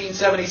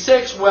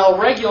 1776,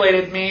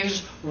 well-regulated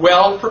means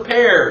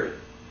well-prepared.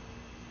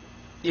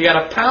 You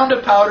got a pound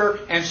of powder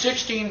and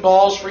 16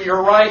 balls for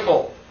your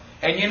rifle,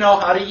 and you know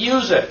how to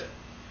use it.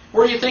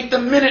 Where do you think the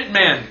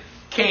Minutemen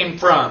came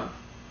from?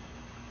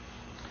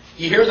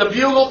 You hear the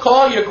bugle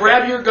call, you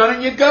grab your gun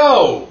and you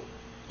go.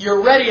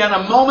 You're ready on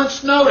a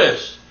moment's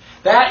notice.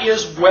 That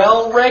is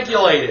well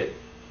regulated.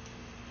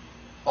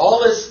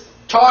 All this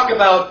talk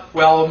about,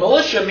 well,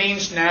 militia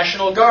means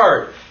National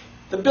Guard.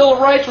 The Bill of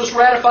Rights was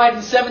ratified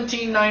in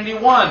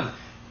 1791.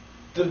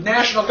 The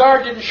National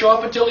Guard didn't show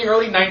up until the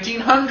early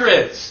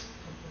 1900s.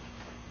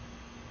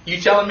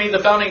 You telling me the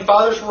Founding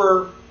Fathers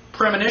were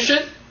premonition?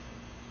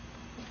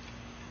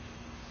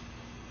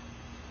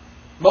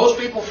 Most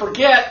people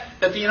forget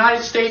that the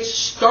United States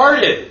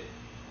started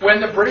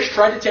when the British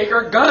tried to take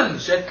our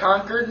guns at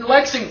Concord and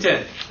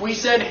Lexington. We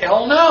said,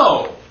 hell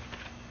no.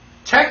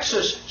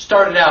 Texas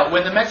started out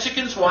when the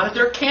Mexicans wanted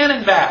their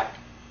cannon back.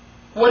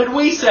 What did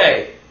we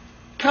say?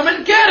 Come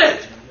and get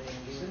it.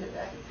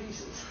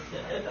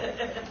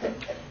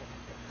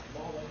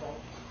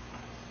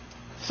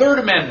 Third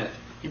Amendment.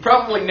 You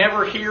probably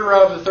never hear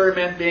of the Third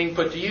Amendment being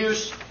put to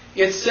use.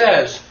 It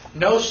says,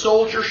 no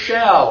soldier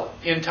shall,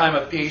 in time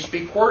of peace,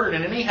 be quartered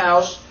in any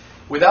house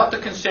without the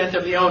consent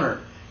of the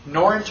owner,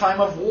 nor in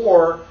time of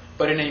war,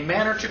 but in a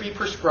manner to be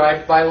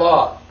prescribed by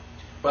law.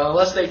 Well,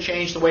 unless they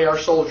change the way our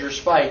soldiers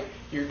fight,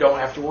 you don't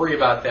have to worry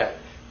about that.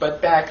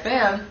 But back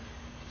then,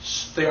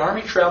 the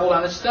army traveled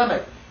on its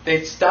stomach.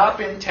 They'd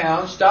stop in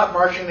town, stop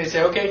marching, they'd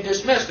say, okay,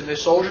 dismissed. And the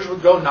soldiers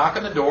would go knock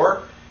on the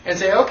door and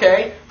say,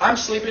 okay, I'm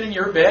sleeping in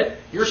your bed,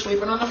 you're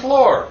sleeping on the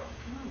floor.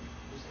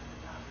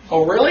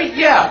 Oh, really?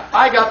 Yeah,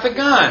 I got the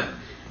gun.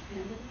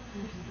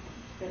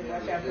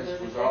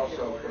 This was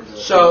also for the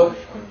So,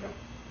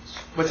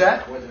 what's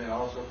that? Wasn't it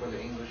also for the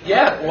English?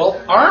 Yeah,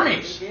 well,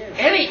 armies.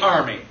 Any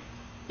army.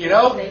 You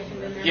know,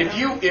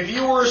 if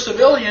you were a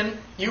civilian,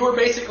 you were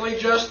basically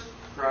just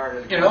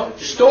prior to the you know,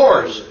 Constitution,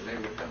 stores. They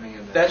were coming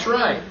in. That's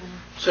right.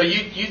 So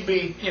you'd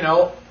be, you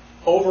know,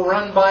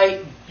 overrun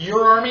by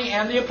your army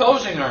and the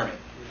opposing army.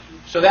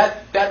 So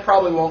that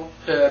probably won't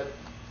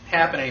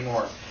happen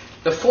anymore.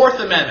 The Fourth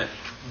Amendment,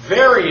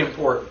 very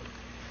important.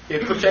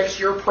 It protects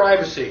your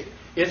privacy.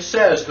 It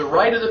says the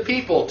right of the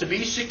people to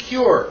be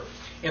secure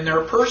in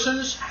their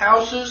persons,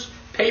 houses,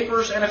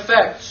 papers, and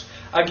effects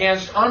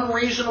against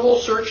unreasonable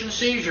search and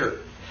seizure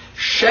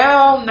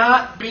shall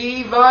not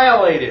be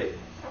violated,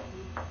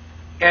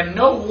 and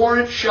no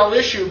warrant shall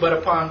issue but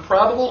upon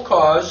probable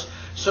cause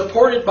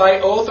supported by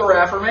oath or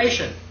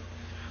affirmation,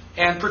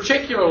 and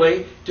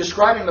particularly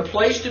describing the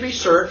place to be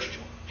searched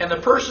and the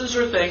persons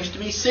or things to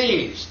be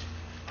seized.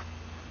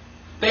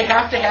 They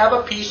have to have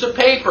a piece of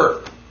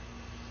paper.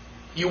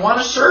 You want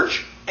to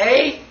search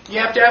A, you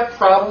have to have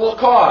probable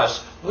cause.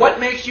 What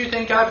makes you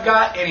think I've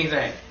got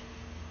anything?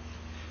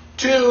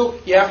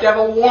 2, you have to have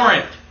a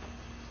warrant.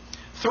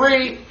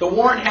 3, the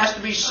warrant has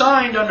to be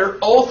signed under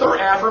oath or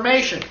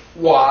affirmation.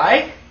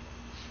 Why?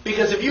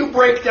 Because if you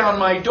break down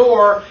my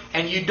door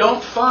and you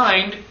don't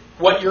find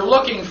what you're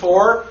looking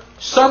for,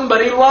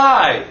 somebody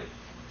lied.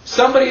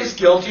 Somebody is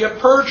guilty of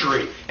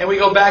perjury. And we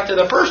go back to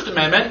the First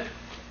Amendment,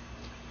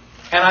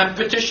 and I'm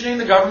petitioning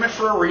the government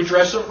for a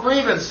redress of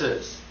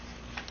grievances.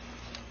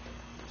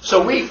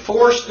 So we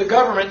force the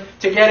government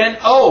to get an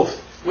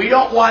oath. We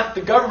don't want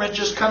the government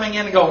just coming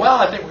in and go, well,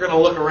 I think we're going to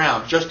look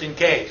around, just in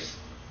case.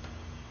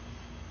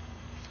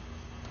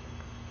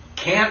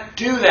 Can't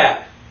do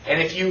that.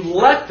 And if you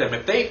let them,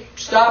 if they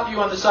stop you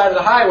on the side of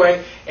the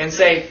highway and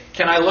say,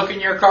 can I look in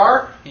your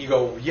car? And you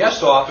go,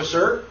 yes,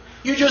 officer.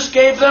 You just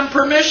gave them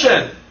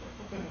permission.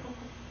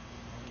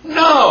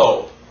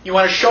 No. You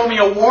want to show me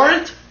a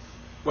warrant?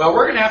 Well,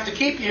 we're going to have to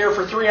keep you here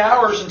for 3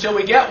 hours until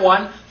we get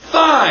one.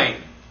 Fine.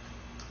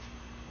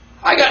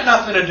 I got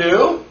nothing to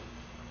do.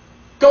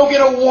 Go get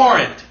a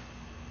warrant.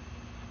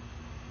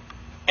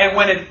 And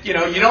when you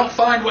don't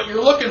find what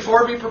you're looking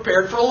for, be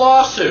prepared for a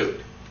lawsuit.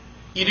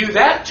 You do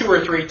that 2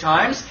 or 3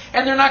 times,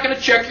 and they're not going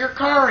to check your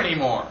car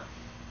anymore.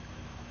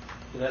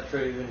 Is that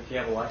true even if you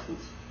have a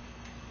license?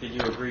 Did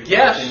you agree to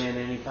Yes. checking in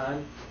any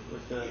time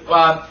with the...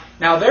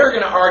 Now they're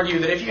going to argue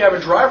that if you have a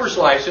driver's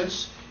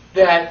license,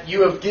 that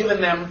you have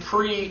given them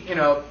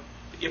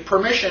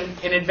permission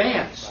in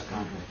advance.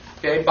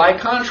 Okay, by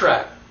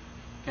contract.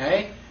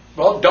 Okay,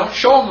 well, don't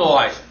show them the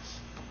license.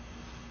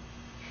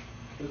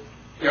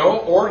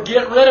 Or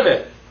get rid of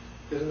it.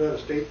 Isn't that a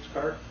state's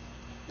car?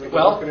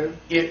 Well,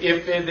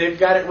 if they've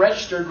got it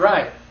registered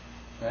right.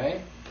 Right?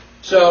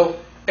 So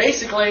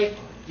basically,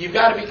 you've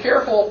got to be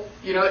careful.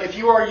 If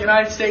you are a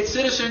United States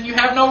citizen, you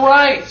have no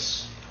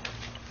rights.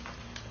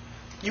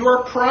 You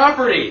are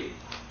property.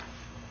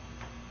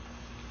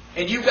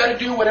 And you've got to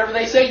do whatever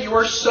they say. You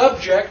are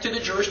subject to the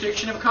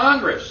jurisdiction of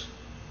Congress.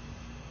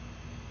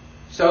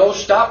 So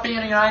stop being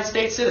a United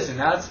States citizen.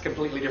 Now, that's a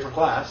completely different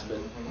class, but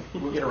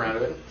we'll get around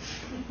to it.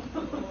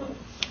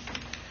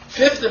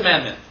 Fifth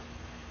Amendment.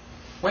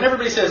 When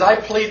everybody says, I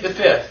plead the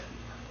Fifth,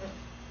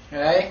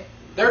 okay,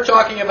 they're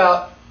talking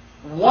about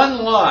one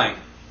line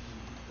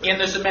in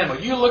this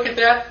amendment. You look at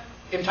that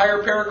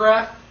entire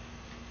paragraph.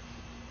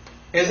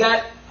 Is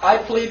that, I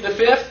plead the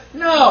Fifth?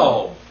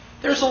 No.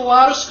 There's a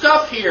lot of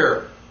stuff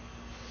here.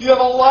 You have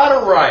a lot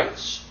of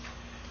rights.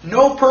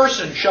 No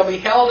person shall be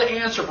held to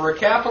answer for a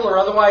capital or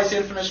otherwise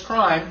infamous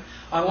crime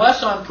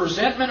unless on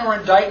presentment or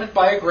indictment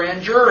by a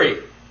grand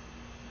jury.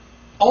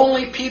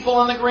 Only people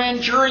on the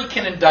grand jury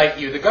can indict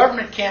you. The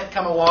government can't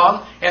come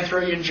along and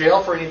throw you in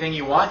jail for anything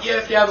you want. You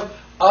have to have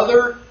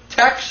other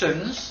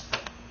Texans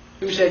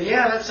who said,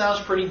 yeah, that sounds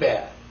pretty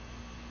bad.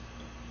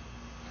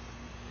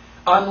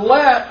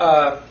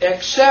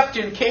 Except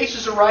in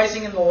cases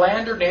arising in the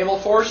land or naval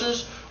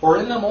forces or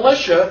in the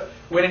militia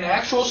when in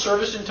actual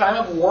service in time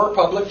of war or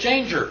public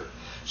danger.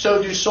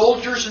 So do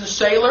soldiers and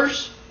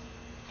sailors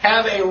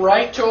have a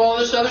right to all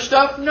this other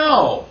stuff?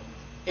 No.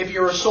 If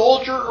you're a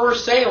soldier or a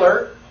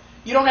sailor,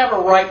 you don't have a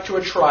right to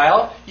a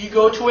trial. You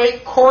go to a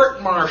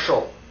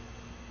court-martial,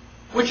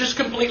 which is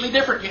completely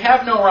different. You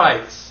have no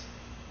rights.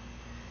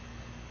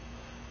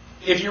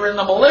 If you're in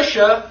the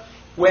militia,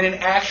 when in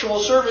actual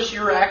service,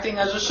 you're acting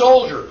as a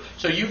soldier.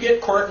 So you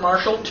get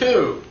court-martialed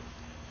too.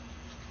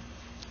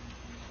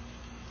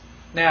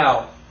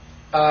 Now,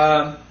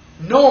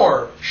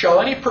 nor shall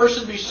any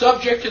person be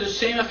subject to the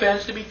same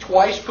offense to be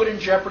twice put in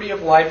jeopardy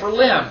of life or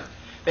limb.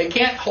 They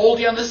can't hold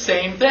you on the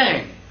same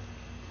thing.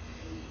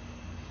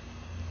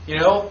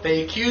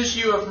 They accuse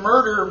you of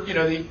murder,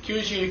 they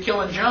accuse you of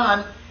killing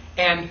John,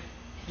 and,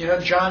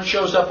 John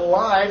shows up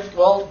alive.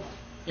 Well,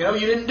 you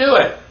didn't do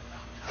it.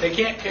 They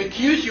can't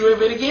accuse you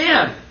of it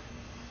again.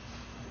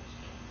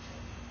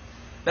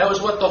 That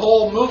was what the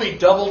whole movie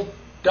Double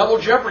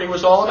Jeopardy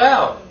was all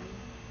about.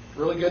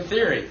 Really good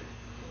theory.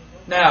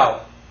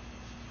 Now,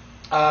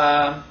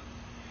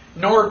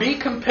 nor be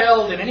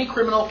compelled in any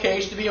criminal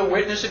case to be a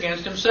witness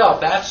against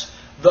himself. That's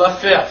the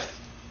Fifth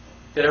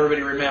that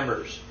everybody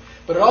remembers.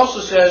 But it also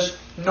says,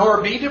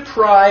 nor be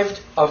deprived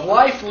of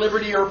life,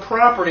 liberty, or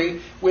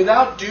property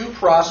without due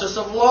process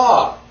of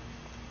law.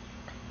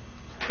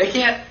 They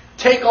can't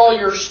take all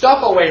your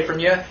stuff away from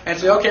you and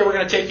say, okay, we're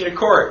going to take you to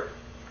court.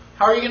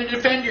 How are you going to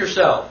defend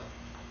yourself?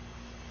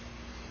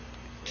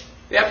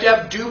 You have to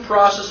have due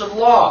process of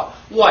law.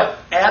 What?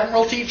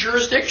 Admiralty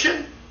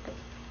jurisdiction?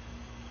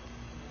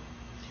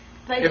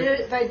 They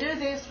do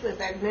this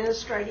with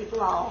administrative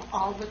law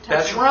all the time.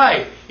 That's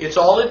right. It's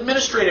all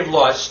administrative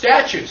law. It's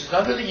statutes. It's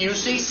under the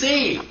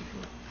UCC.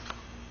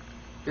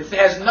 It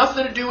has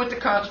nothing to do with the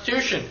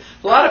Constitution.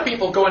 A lot of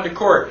people go into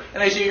court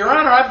and they say, Your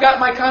Honor, I've got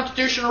my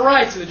constitutional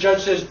rights. And the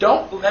judge says,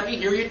 don't let me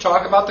hear you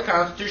talk about the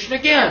Constitution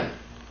again.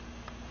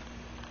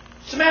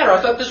 What's the matter?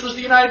 I thought this was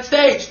the United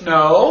States.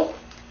 No,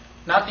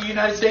 not the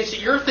United States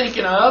that you're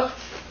thinking of.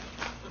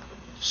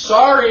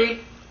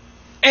 Sorry.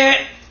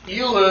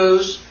 You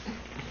lose.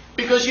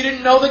 Because you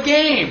didn't know the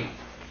game.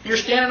 You're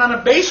standing on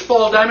a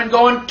baseball diamond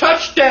going,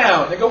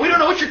 touchdown. They go, we don't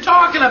know what you're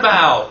talking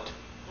about.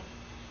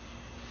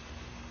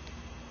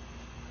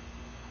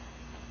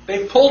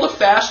 They pulled a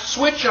fast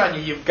switch on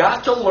you. You've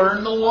got to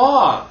learn the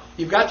law.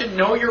 You've got to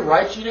know your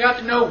rights. You've got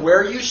to know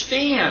where you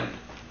stand.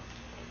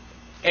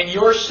 And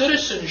your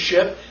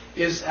citizenship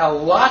is a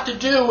lot to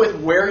do with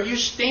where you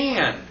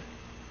stand.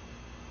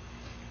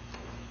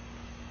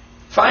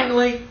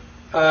 Finally,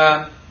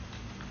 nor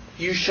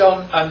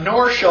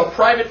shall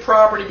private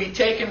property be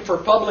taken for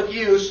public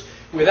use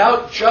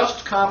without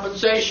just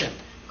compensation.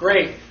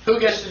 Great. Who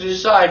gets to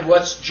decide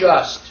what's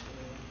just?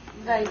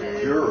 They do.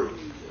 Jury.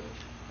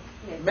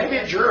 Maybe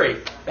a jury.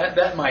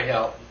 That might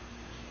help.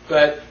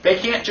 But they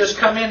can't just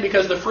come in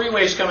because the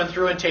freeway's coming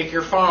through and take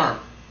your farm.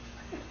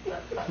 We're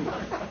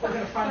going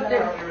to find that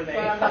out every day.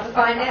 Well, I'm about to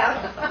find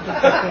out.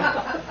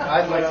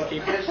 I'd like to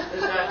keep it.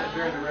 This happened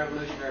during the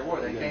Revolutionary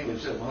War. They came and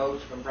took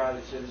votes from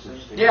private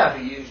citizens to Yeah.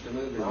 be used to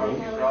move their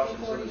armies across,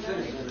 and so the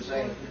citizens were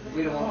saying,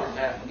 we don't want this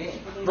to happen again.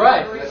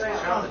 Right. Let's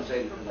be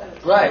compensated for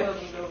that. Right.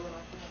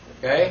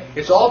 Okay?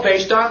 It's all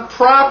based on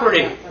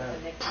property.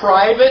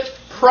 Private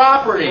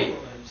property.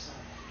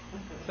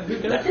 Who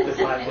does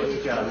decide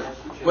what's just?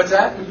 What's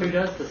that? Who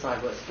does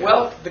decide what's just?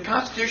 Well, the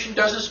Constitution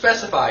doesn't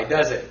specify,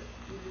 does it?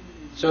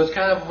 So it's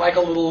kind of like a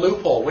little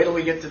loophole. Wait till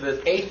we get to the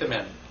 8th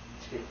Amendment.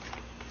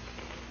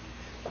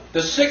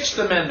 The 6th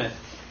Amendment.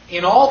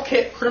 In all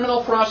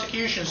criminal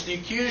prosecutions, the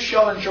accused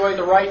shall enjoy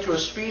the right to a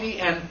speedy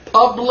and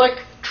public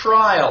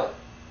trial.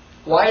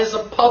 Why is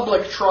a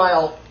public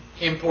trial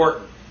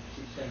important?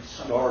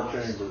 Star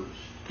chambers.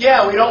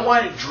 Yeah, we don't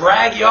want to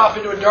drag you off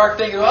into a dark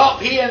thing. Oh,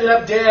 he ended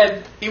up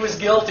dead. He was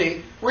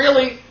guilty.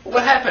 Really?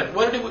 What happened?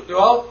 What did he?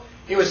 Well,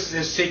 it was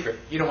his secret.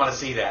 You don't want to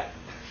see that.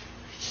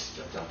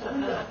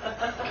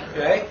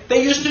 Okay?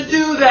 They used to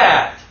do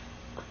that.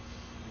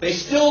 They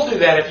still do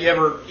that if you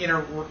ever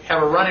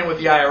have a run-in with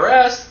the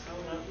IRS.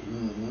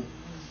 Mm-hmm.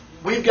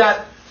 We've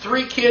got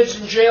 3 kids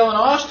in jail in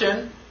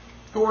Austin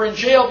who were in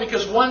jail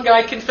because one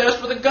guy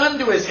confessed with a gun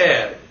to his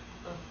head.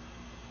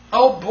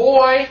 Oh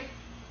boy.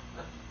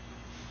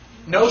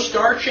 No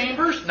star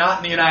chambers? Not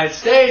in the United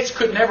States.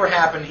 Could never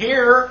happen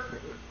here.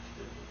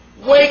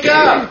 Wake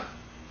up!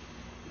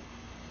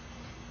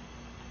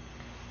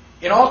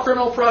 In all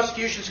criminal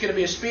prosecutions, it's going to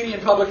be a speedy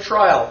and public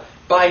trial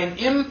by an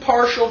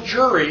impartial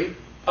jury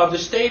of the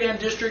state and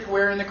district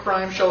wherein the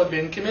crime shall have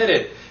been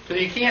committed. So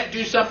that you can't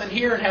do something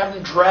here and have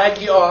them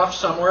drag you off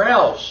somewhere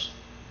else.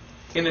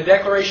 In the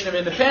Declaration of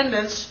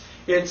Independence,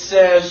 it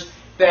says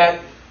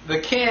that the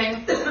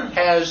king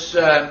has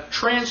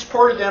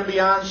transported them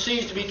beyond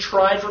seas to be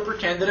tried for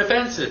pretended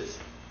offenses.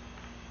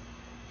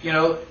 You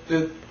know,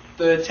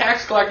 the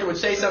tax collector would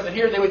say something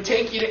here, they would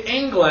take you to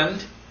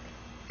England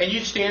and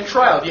you'd stand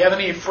trial. Do you have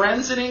any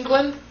friends in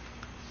England?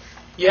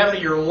 You have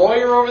your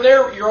lawyer over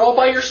there? You're all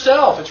by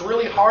yourself. It's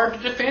really hard to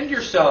defend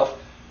yourself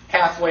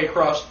halfway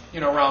across,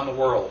 around the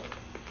world.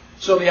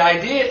 So the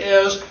idea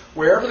is,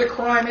 wherever the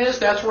crime is,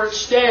 that's where it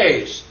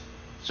stays.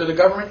 So the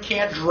government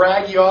can't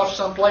drag you off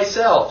someplace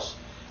else.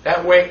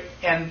 That way,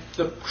 and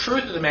the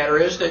truth of the matter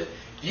is that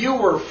you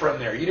were from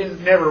there. You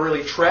never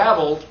really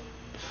traveled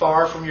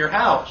far from your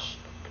house.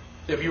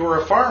 If you were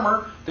a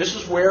farmer, this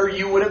is where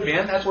you would have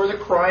been. That's where the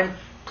crime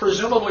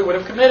presumably would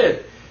have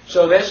committed.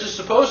 So this is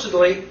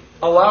supposedly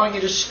allowing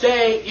you to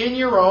stay in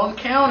your own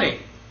county.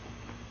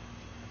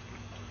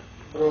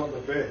 Throw in the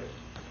bay.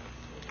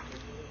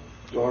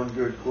 Darn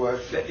good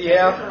question.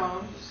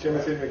 Yeah,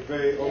 Timothy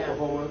McVeigh,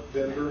 Oklahoma,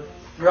 Denver.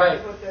 right.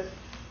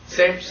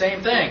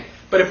 Same thing.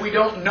 But if we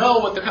don't know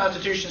what the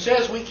Constitution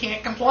says, we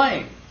can't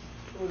complain.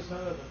 There was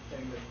another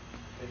thing that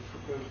they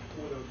proposed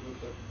before those was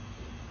to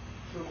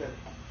prove that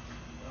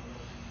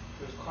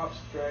those cops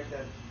dragged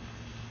that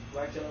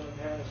black gentleman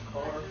behind his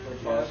car for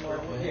 5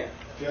 miles away. Yeah.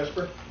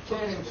 Jasper? Took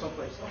him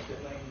someplace else,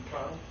 didn't they, in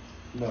trial?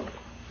 No.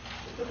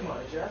 They took him out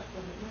of Jasper,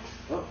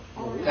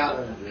 didn't they?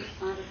 Now,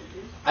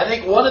 I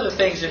think one of the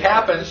things that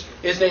happens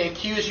is they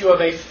accuse you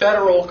of a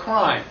federal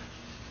crime.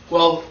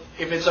 Well,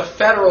 if it's a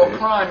federal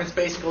crime, it's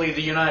basically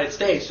the United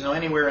States.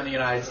 Anywhere in the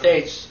United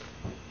States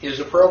is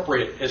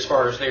appropriate as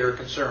far as they are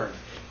concerned.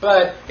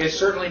 But it's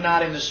certainly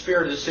not in the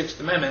spirit of the Sixth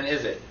Amendment,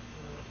 is it?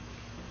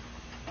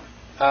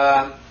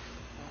 And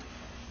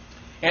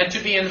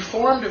to be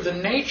informed of the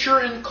nature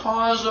and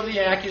cause of the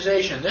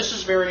accusation. This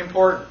is very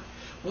important.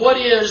 what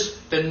is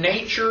the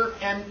nature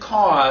and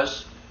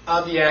cause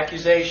of the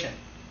accusation?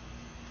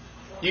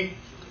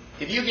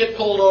 If you get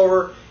pulled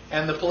over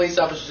and the police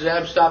officer says,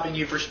 "I'm stopping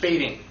you for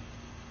speeding,"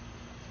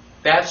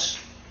 that's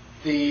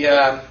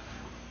the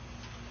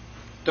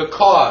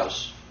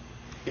cause.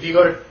 If you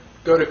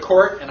go to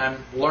court, and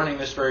I'm learning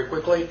this very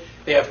quickly,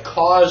 they have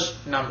cause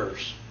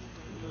numbers.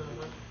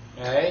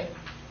 Okay?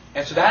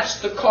 And so that's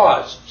the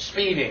cause,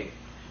 speeding.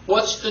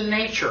 What's the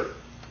nature?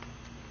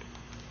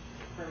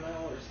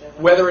 Criminal or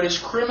civil? Whether it is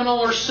criminal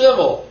or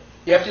civil,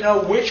 you have to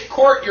know which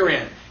court you're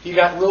in. You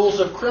got rules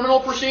of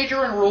criminal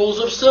procedure and rules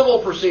of civil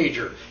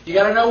procedure. You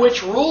got to know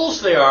which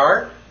rules they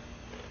are.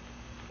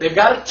 They've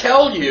got to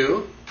tell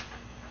you.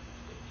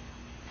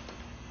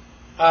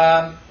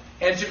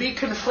 And to be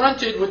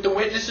confronted with the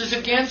witnesses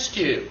against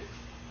you.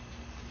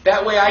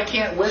 That way I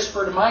can't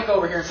whisper to Mike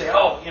over here and say,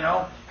 "Oh,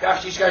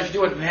 gosh, these guys are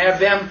doing it," and have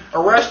them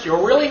arrest you.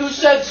 Or, "Really, who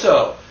said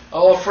so?"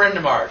 "Oh, a friend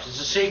of ours.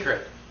 It's a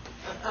secret."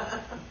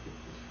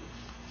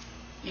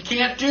 You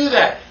can't do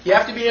that. You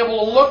have to be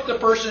able to look the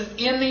person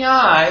in the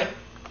eye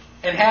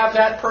and have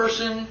that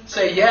person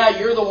say, "Yeah,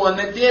 you're the one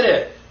that did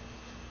it,"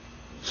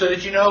 so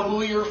that you know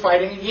who you're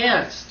fighting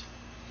against.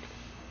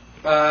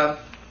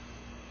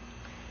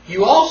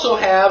 You also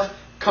have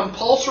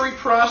compulsory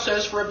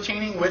process for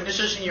obtaining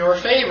witnesses in your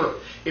favor.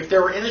 If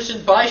there were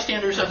innocent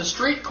bystanders on the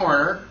street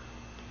corner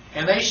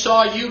and they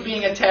saw you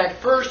being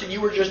attacked first and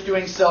you were just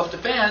doing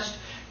self-defense,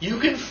 you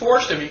can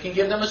force them, you can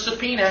give them a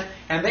subpoena,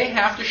 and they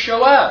have to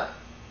show up.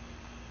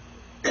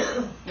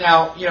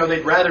 Now,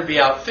 they'd rather be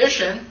out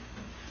fishing,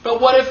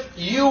 but what if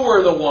you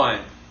were the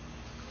one?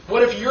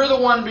 What if you're the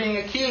one being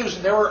accused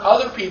and there were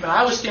other people, and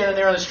I was standing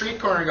there on the street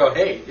corner and go,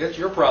 "Hey, it's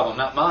your problem,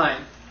 not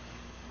mine."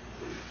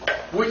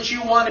 Wouldn't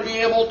you want to be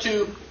able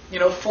to,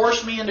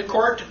 force me into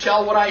court to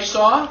tell what I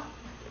saw?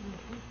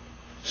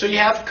 So you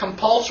have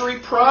compulsory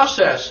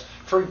process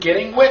for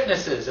getting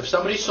witnesses. If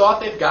somebody saw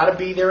it, they've got to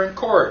be there in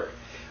court.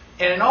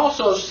 And it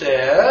also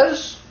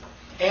says,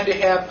 and to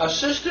have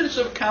assistance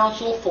of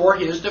counsel for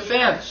his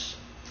defense.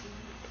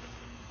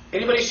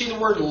 Anybody see the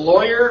word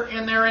lawyer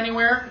in there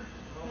anywhere?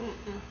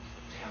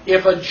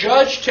 If a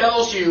judge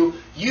tells you,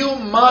 you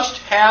must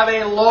have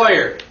a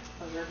lawyer,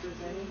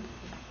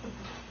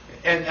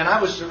 and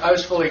I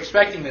was fully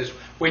expecting this.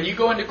 When you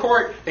go into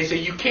court, they say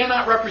you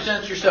cannot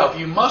represent yourself.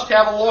 You must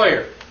have a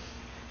lawyer.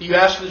 You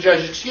ask the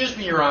judge, "Excuse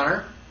me, Your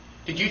Honor,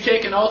 did you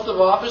take an oath of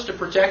office to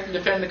protect and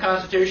defend the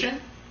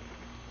Constitution?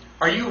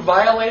 Are you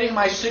violating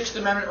my Sixth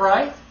Amendment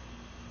right?"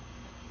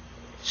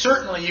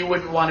 Certainly you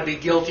wouldn't want to be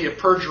guilty of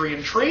perjury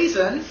and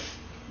treason.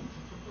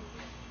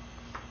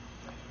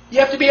 You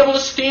have to be able to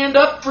stand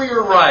up for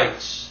your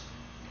rights.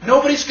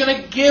 Nobody's going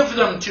to give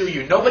them to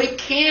you. Nobody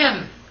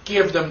can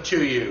give them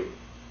to you.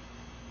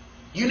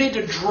 You need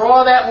to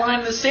draw that line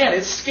in the sand.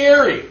 It's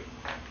scary.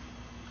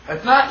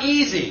 It's not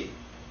easy.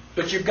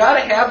 But you've got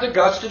to have the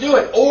guts to do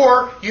it,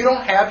 or you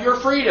don't have your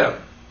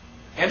freedom.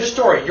 End of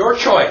story. Your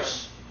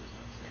choice.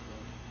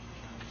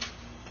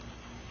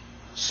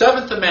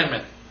 Seventh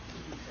Amendment.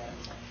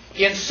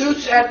 In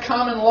suits at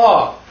common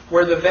law,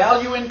 where the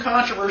value in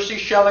controversy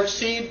shall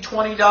exceed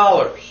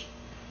 $20,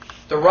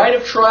 the right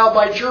of trial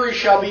by jury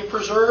shall be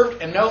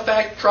preserved, and no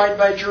fact tried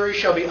by jury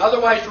shall be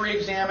otherwise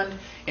re-examined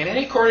in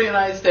any court of the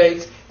United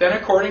States than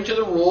according to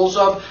the rules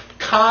of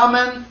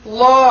common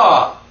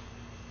law.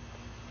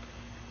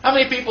 How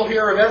many people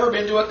here have ever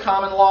been to a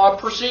common law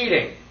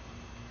proceeding?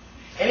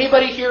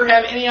 Anybody here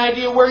have any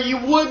idea where you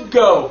would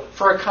go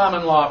for a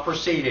common law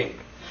proceeding?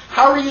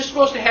 How are you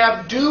supposed to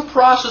have due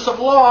process of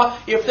law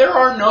if there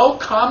are no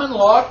common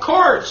law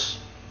courts?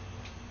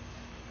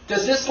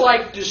 Does this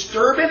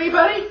disturb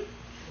anybody?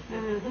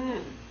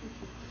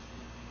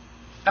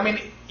 I mean,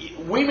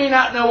 we may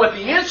not know what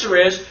the answer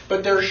is,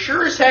 but there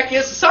sure as heck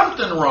is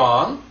something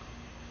wrong.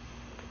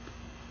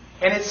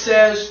 And it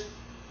says,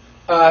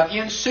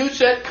 in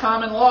suits at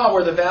common law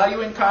where the value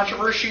in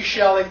controversy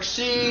shall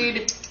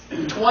exceed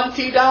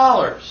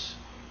 $20.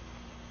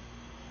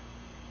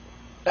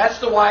 That's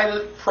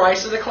the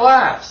price of the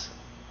class.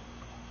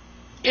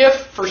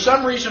 If, for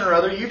some reason or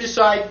other, you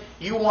decide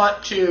you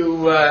want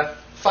to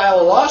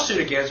file a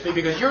lawsuit against me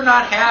because you're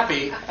not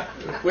happy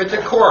with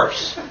the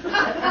course,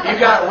 you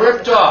got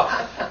ripped off.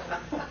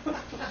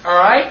 All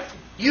right?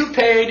 You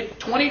paid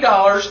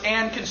 $20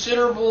 and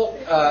considerable,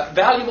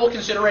 valuable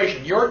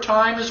consideration. Your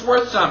time is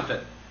worth something.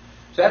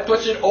 So that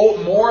puts it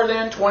more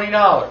than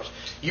 $20.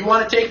 You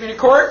want to take me to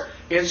court?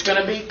 It's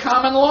going to be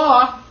common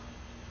law.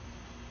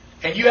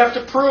 And you have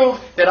to prove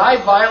that I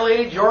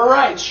violated your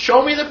rights.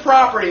 Show me the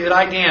property that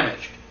I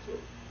damaged.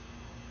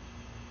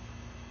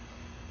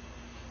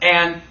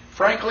 And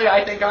frankly,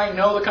 I think I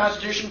know the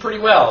Constitution pretty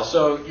well,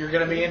 so you're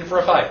going to be in for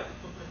a fight.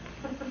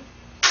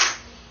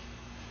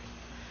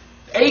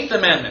 Eighth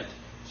Amendment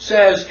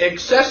says,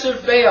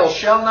 excessive bail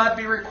shall not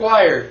be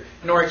required,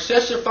 nor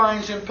excessive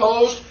fines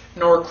imposed,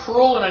 nor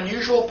cruel and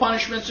unusual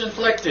punishments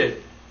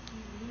inflicted.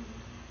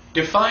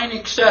 Define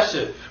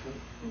excessive.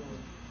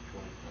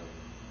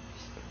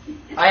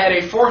 I had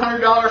a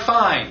 $400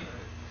 fine.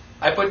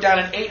 I put down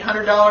an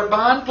 $800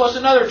 bond plus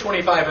another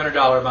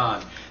 $2,500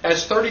 bond.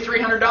 as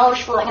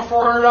 $3,300 for a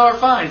 $400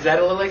 fine. Is that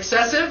a little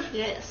excessive?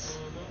 Yes.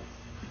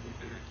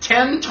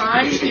 10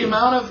 times the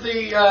amount of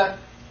the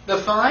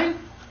fine?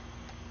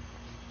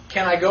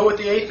 Can I go with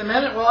the Eighth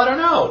Amendment? Well, I don't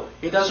know.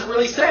 It doesn't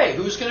really say.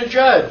 Who's going to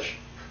judge?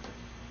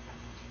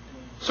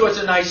 So it's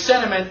a nice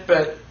sentiment,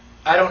 but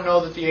I don't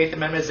know that the Eighth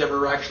Amendment has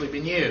ever actually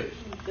been used.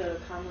 Go to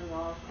common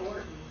law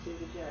court and see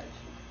the judge.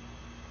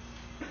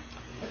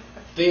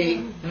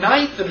 The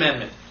Ninth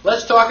Amendment.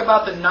 Let's talk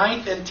about the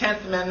Ninth and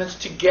Tenth Amendments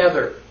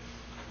together,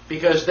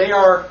 because they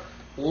are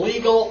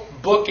legal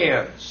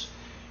bookends.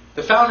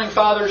 The Founding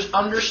Fathers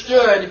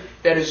understood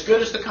that as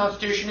good as the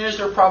Constitution is,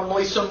 there are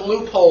probably some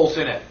loopholes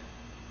in it.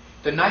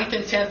 The Ninth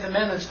and Tenth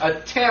Amendments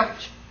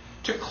attempt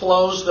to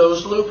close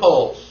those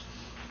loopholes.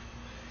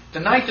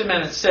 The Ninth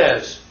Amendment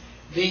says,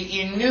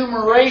 the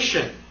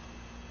enumeration,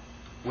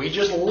 we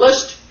just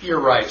list your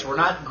rights, we're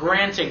not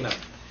granting them.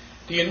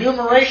 The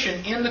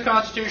enumeration in the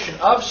Constitution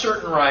of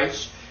certain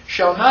rights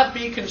shall not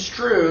be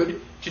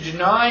construed to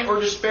deny or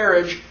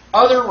disparage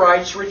other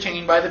rights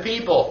retained by the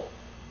people.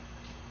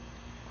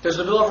 Does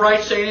the Bill of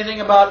Rights say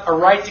anything about a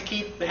right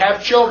to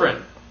have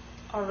children?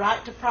 A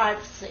right to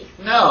privacy.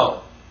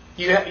 No.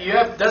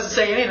 Doesn't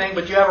say anything,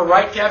 but you have a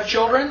right to have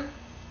children?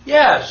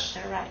 Yes.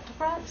 A right to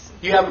privacy.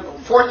 You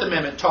have Fourth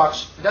Amendment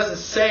it doesn't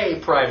say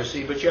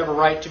privacy, but you have a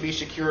right to be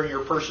secure in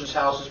your person's,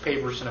 house's,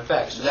 papers, and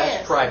effects. So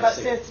that's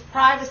privacy. But since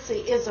privacy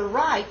is a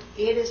right,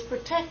 it is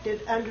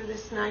protected under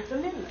this Ninth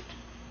Amendment.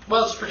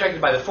 Well, it's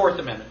protected by the Fourth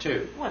Amendment,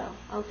 too. Well,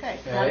 okay.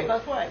 Okay.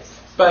 Not both ways.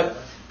 But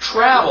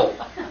travel.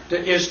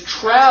 Is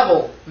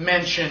travel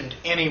mentioned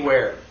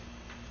anywhere?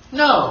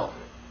 No.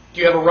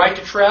 Do you have a right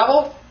to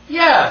travel?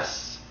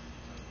 Yes.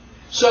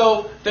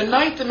 So the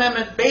Ninth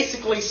Amendment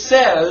basically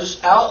says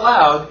out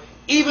loud,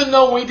 even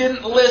though we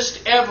didn't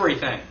list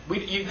everything,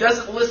 it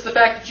doesn't list the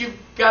fact that you've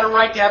got a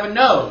right to have a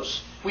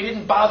nose. We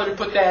didn't bother to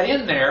put that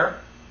in there.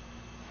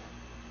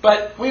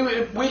 But we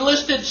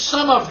listed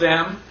some of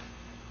them.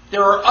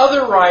 There are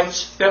other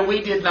rights that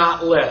we did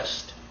not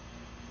list.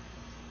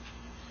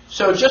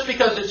 So just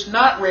because it's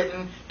not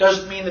written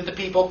doesn't mean that the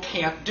people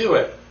can't do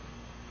it.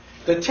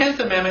 The 10th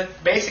Amendment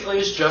basically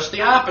is just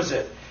the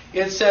opposite.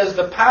 It says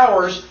the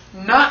powers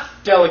not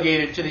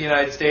delegated to the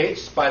United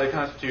States by the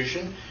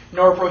Constitution,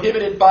 nor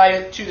prohibited by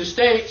it to the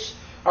states,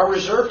 are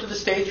reserved to the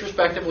states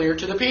respectively or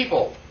to the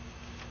people.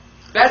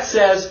 That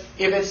says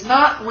if it's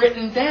not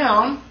written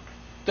down,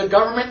 the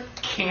government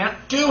can't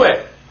do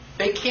it.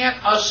 They can't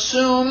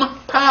assume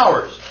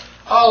powers.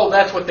 Oh,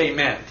 that's what they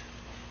meant.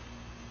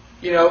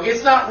 You know,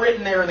 it's not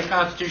written there in the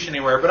Constitution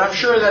anywhere, but I'm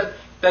sure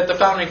that the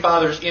Founding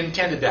Fathers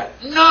intended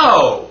that.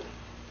 No!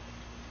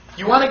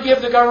 You want to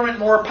give the government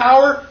more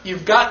power?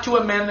 You've got to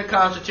amend the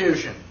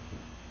Constitution.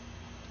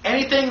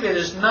 Anything that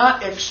is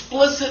not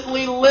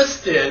explicitly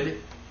listed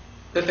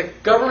that the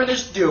government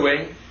is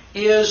doing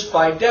is,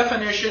 by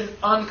definition,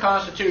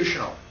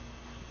 unconstitutional.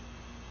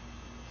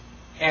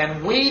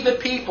 And we, the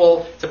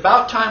people, it's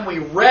about time we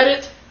read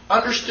it,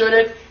 understood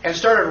it, and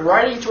started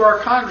writing to our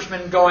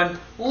congressmen going,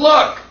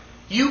 look,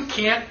 you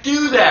can't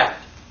do that.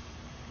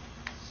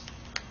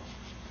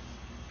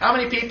 How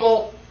many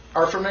people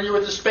are familiar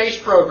with the space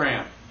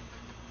program?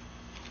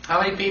 How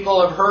many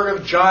people have heard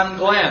of John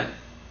Glenn?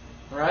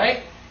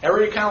 Right?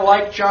 Everybody kind of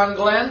liked John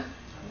Glenn?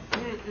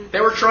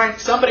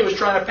 Somebody was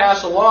trying to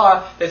pass a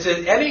law that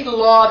said any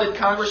law that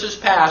Congress has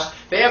passed,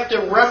 they have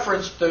to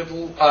reference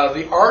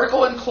the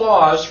article and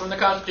clause from the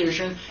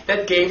Constitution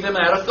that gave them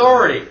that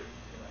authority.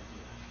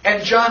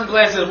 And John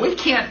Glenn said, we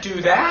can't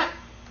do that.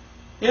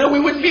 You know,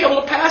 we wouldn't be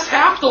able to pass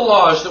half the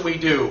laws that we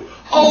do.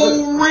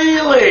 Oh,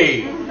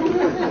 really?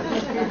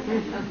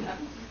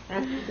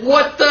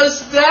 What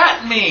does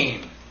that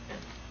mean?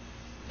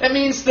 That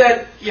means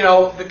that, you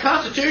know, the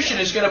Constitution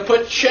is going to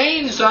put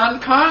chains on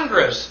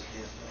Congress.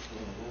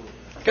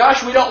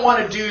 Gosh, we don't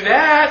want to do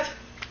that.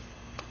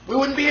 We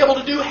wouldn't be able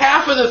to do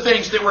half of the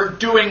things that we're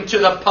doing to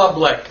the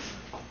public.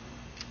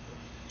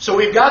 So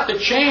we've got the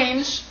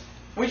chains,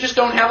 we just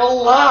don't have a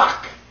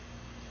lock.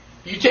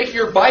 You take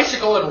your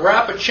bicycle and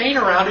wrap a chain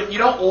around it, and you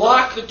don't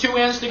lock the two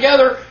ends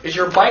together. Is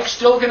your bike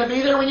still going to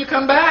be there when you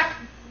come back?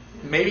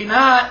 Maybe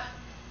not.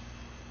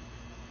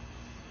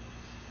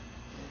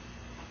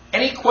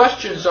 Any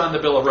questions on the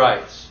Bill of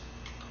Rights?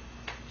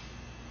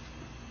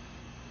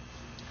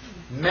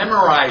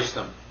 Memorize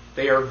them.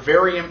 They are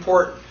very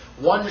important.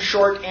 One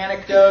short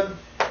anecdote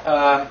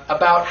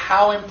about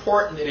how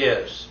important it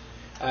is.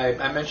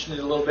 I mentioned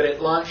it a little bit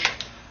at lunch.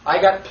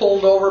 I got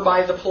pulled over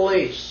by the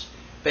police.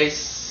 They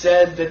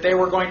said that they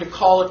were going to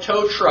call a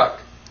tow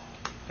truck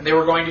and they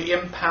were going to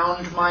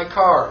impound my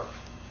car.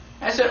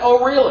 I said,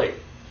 oh, really?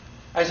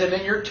 I said,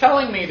 then you're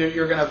telling me that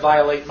you're going to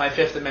violate my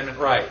Fifth Amendment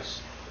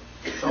rights.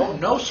 Oh,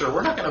 no, sir,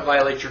 we're not going to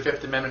violate your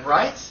Fifth Amendment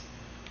rights.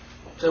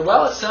 I said,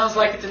 well, it sounds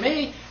like it to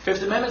me.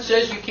 Fifth Amendment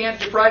says you can't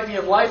deprive me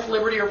of life,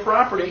 liberty, or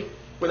property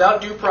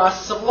without due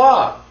process of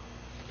law.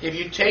 If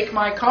you take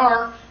my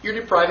car, you're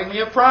depriving me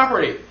of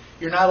property.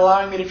 You're not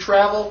allowing me to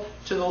travel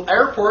to the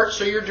airport,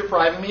 so you're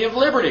depriving me of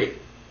liberty.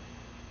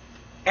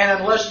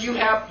 And unless you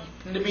have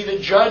and to be the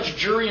judge,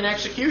 jury, and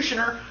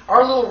executioner,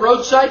 our little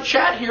roadside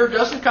chat here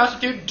doesn't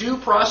constitute due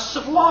process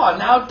of law.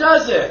 Now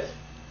does it?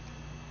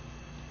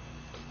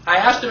 I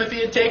asked him if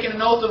he had taken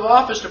an oath of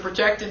office to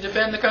protect and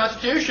defend the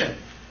Constitution.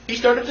 He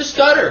started to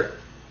stutter.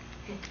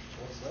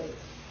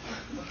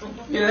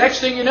 The next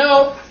thing you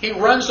know, he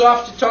runs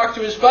off to talk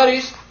to his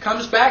buddies,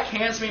 comes back,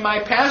 hands me my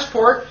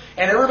passport,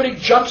 and everybody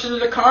jumps into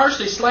the cars,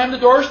 they slam the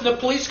doors, and the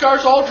police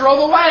cars all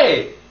drove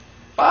away.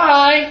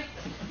 Bye!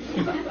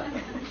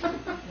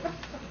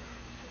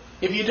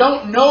 If you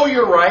don't know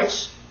your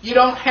rights, you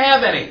don't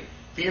have any.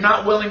 If you're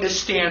not willing to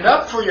stand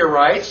up for your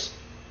rights,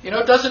 it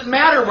doesn't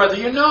matter whether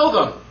you know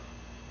them.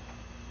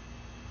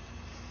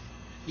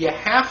 You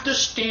have to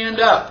stand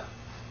up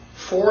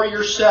for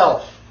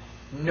yourself.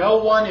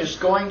 No one is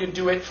going to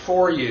do it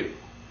for you.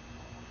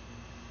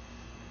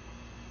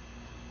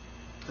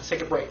 Let's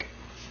take a break.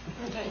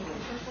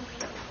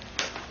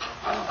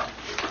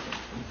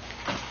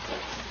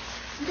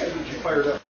 You gotta get you fired up.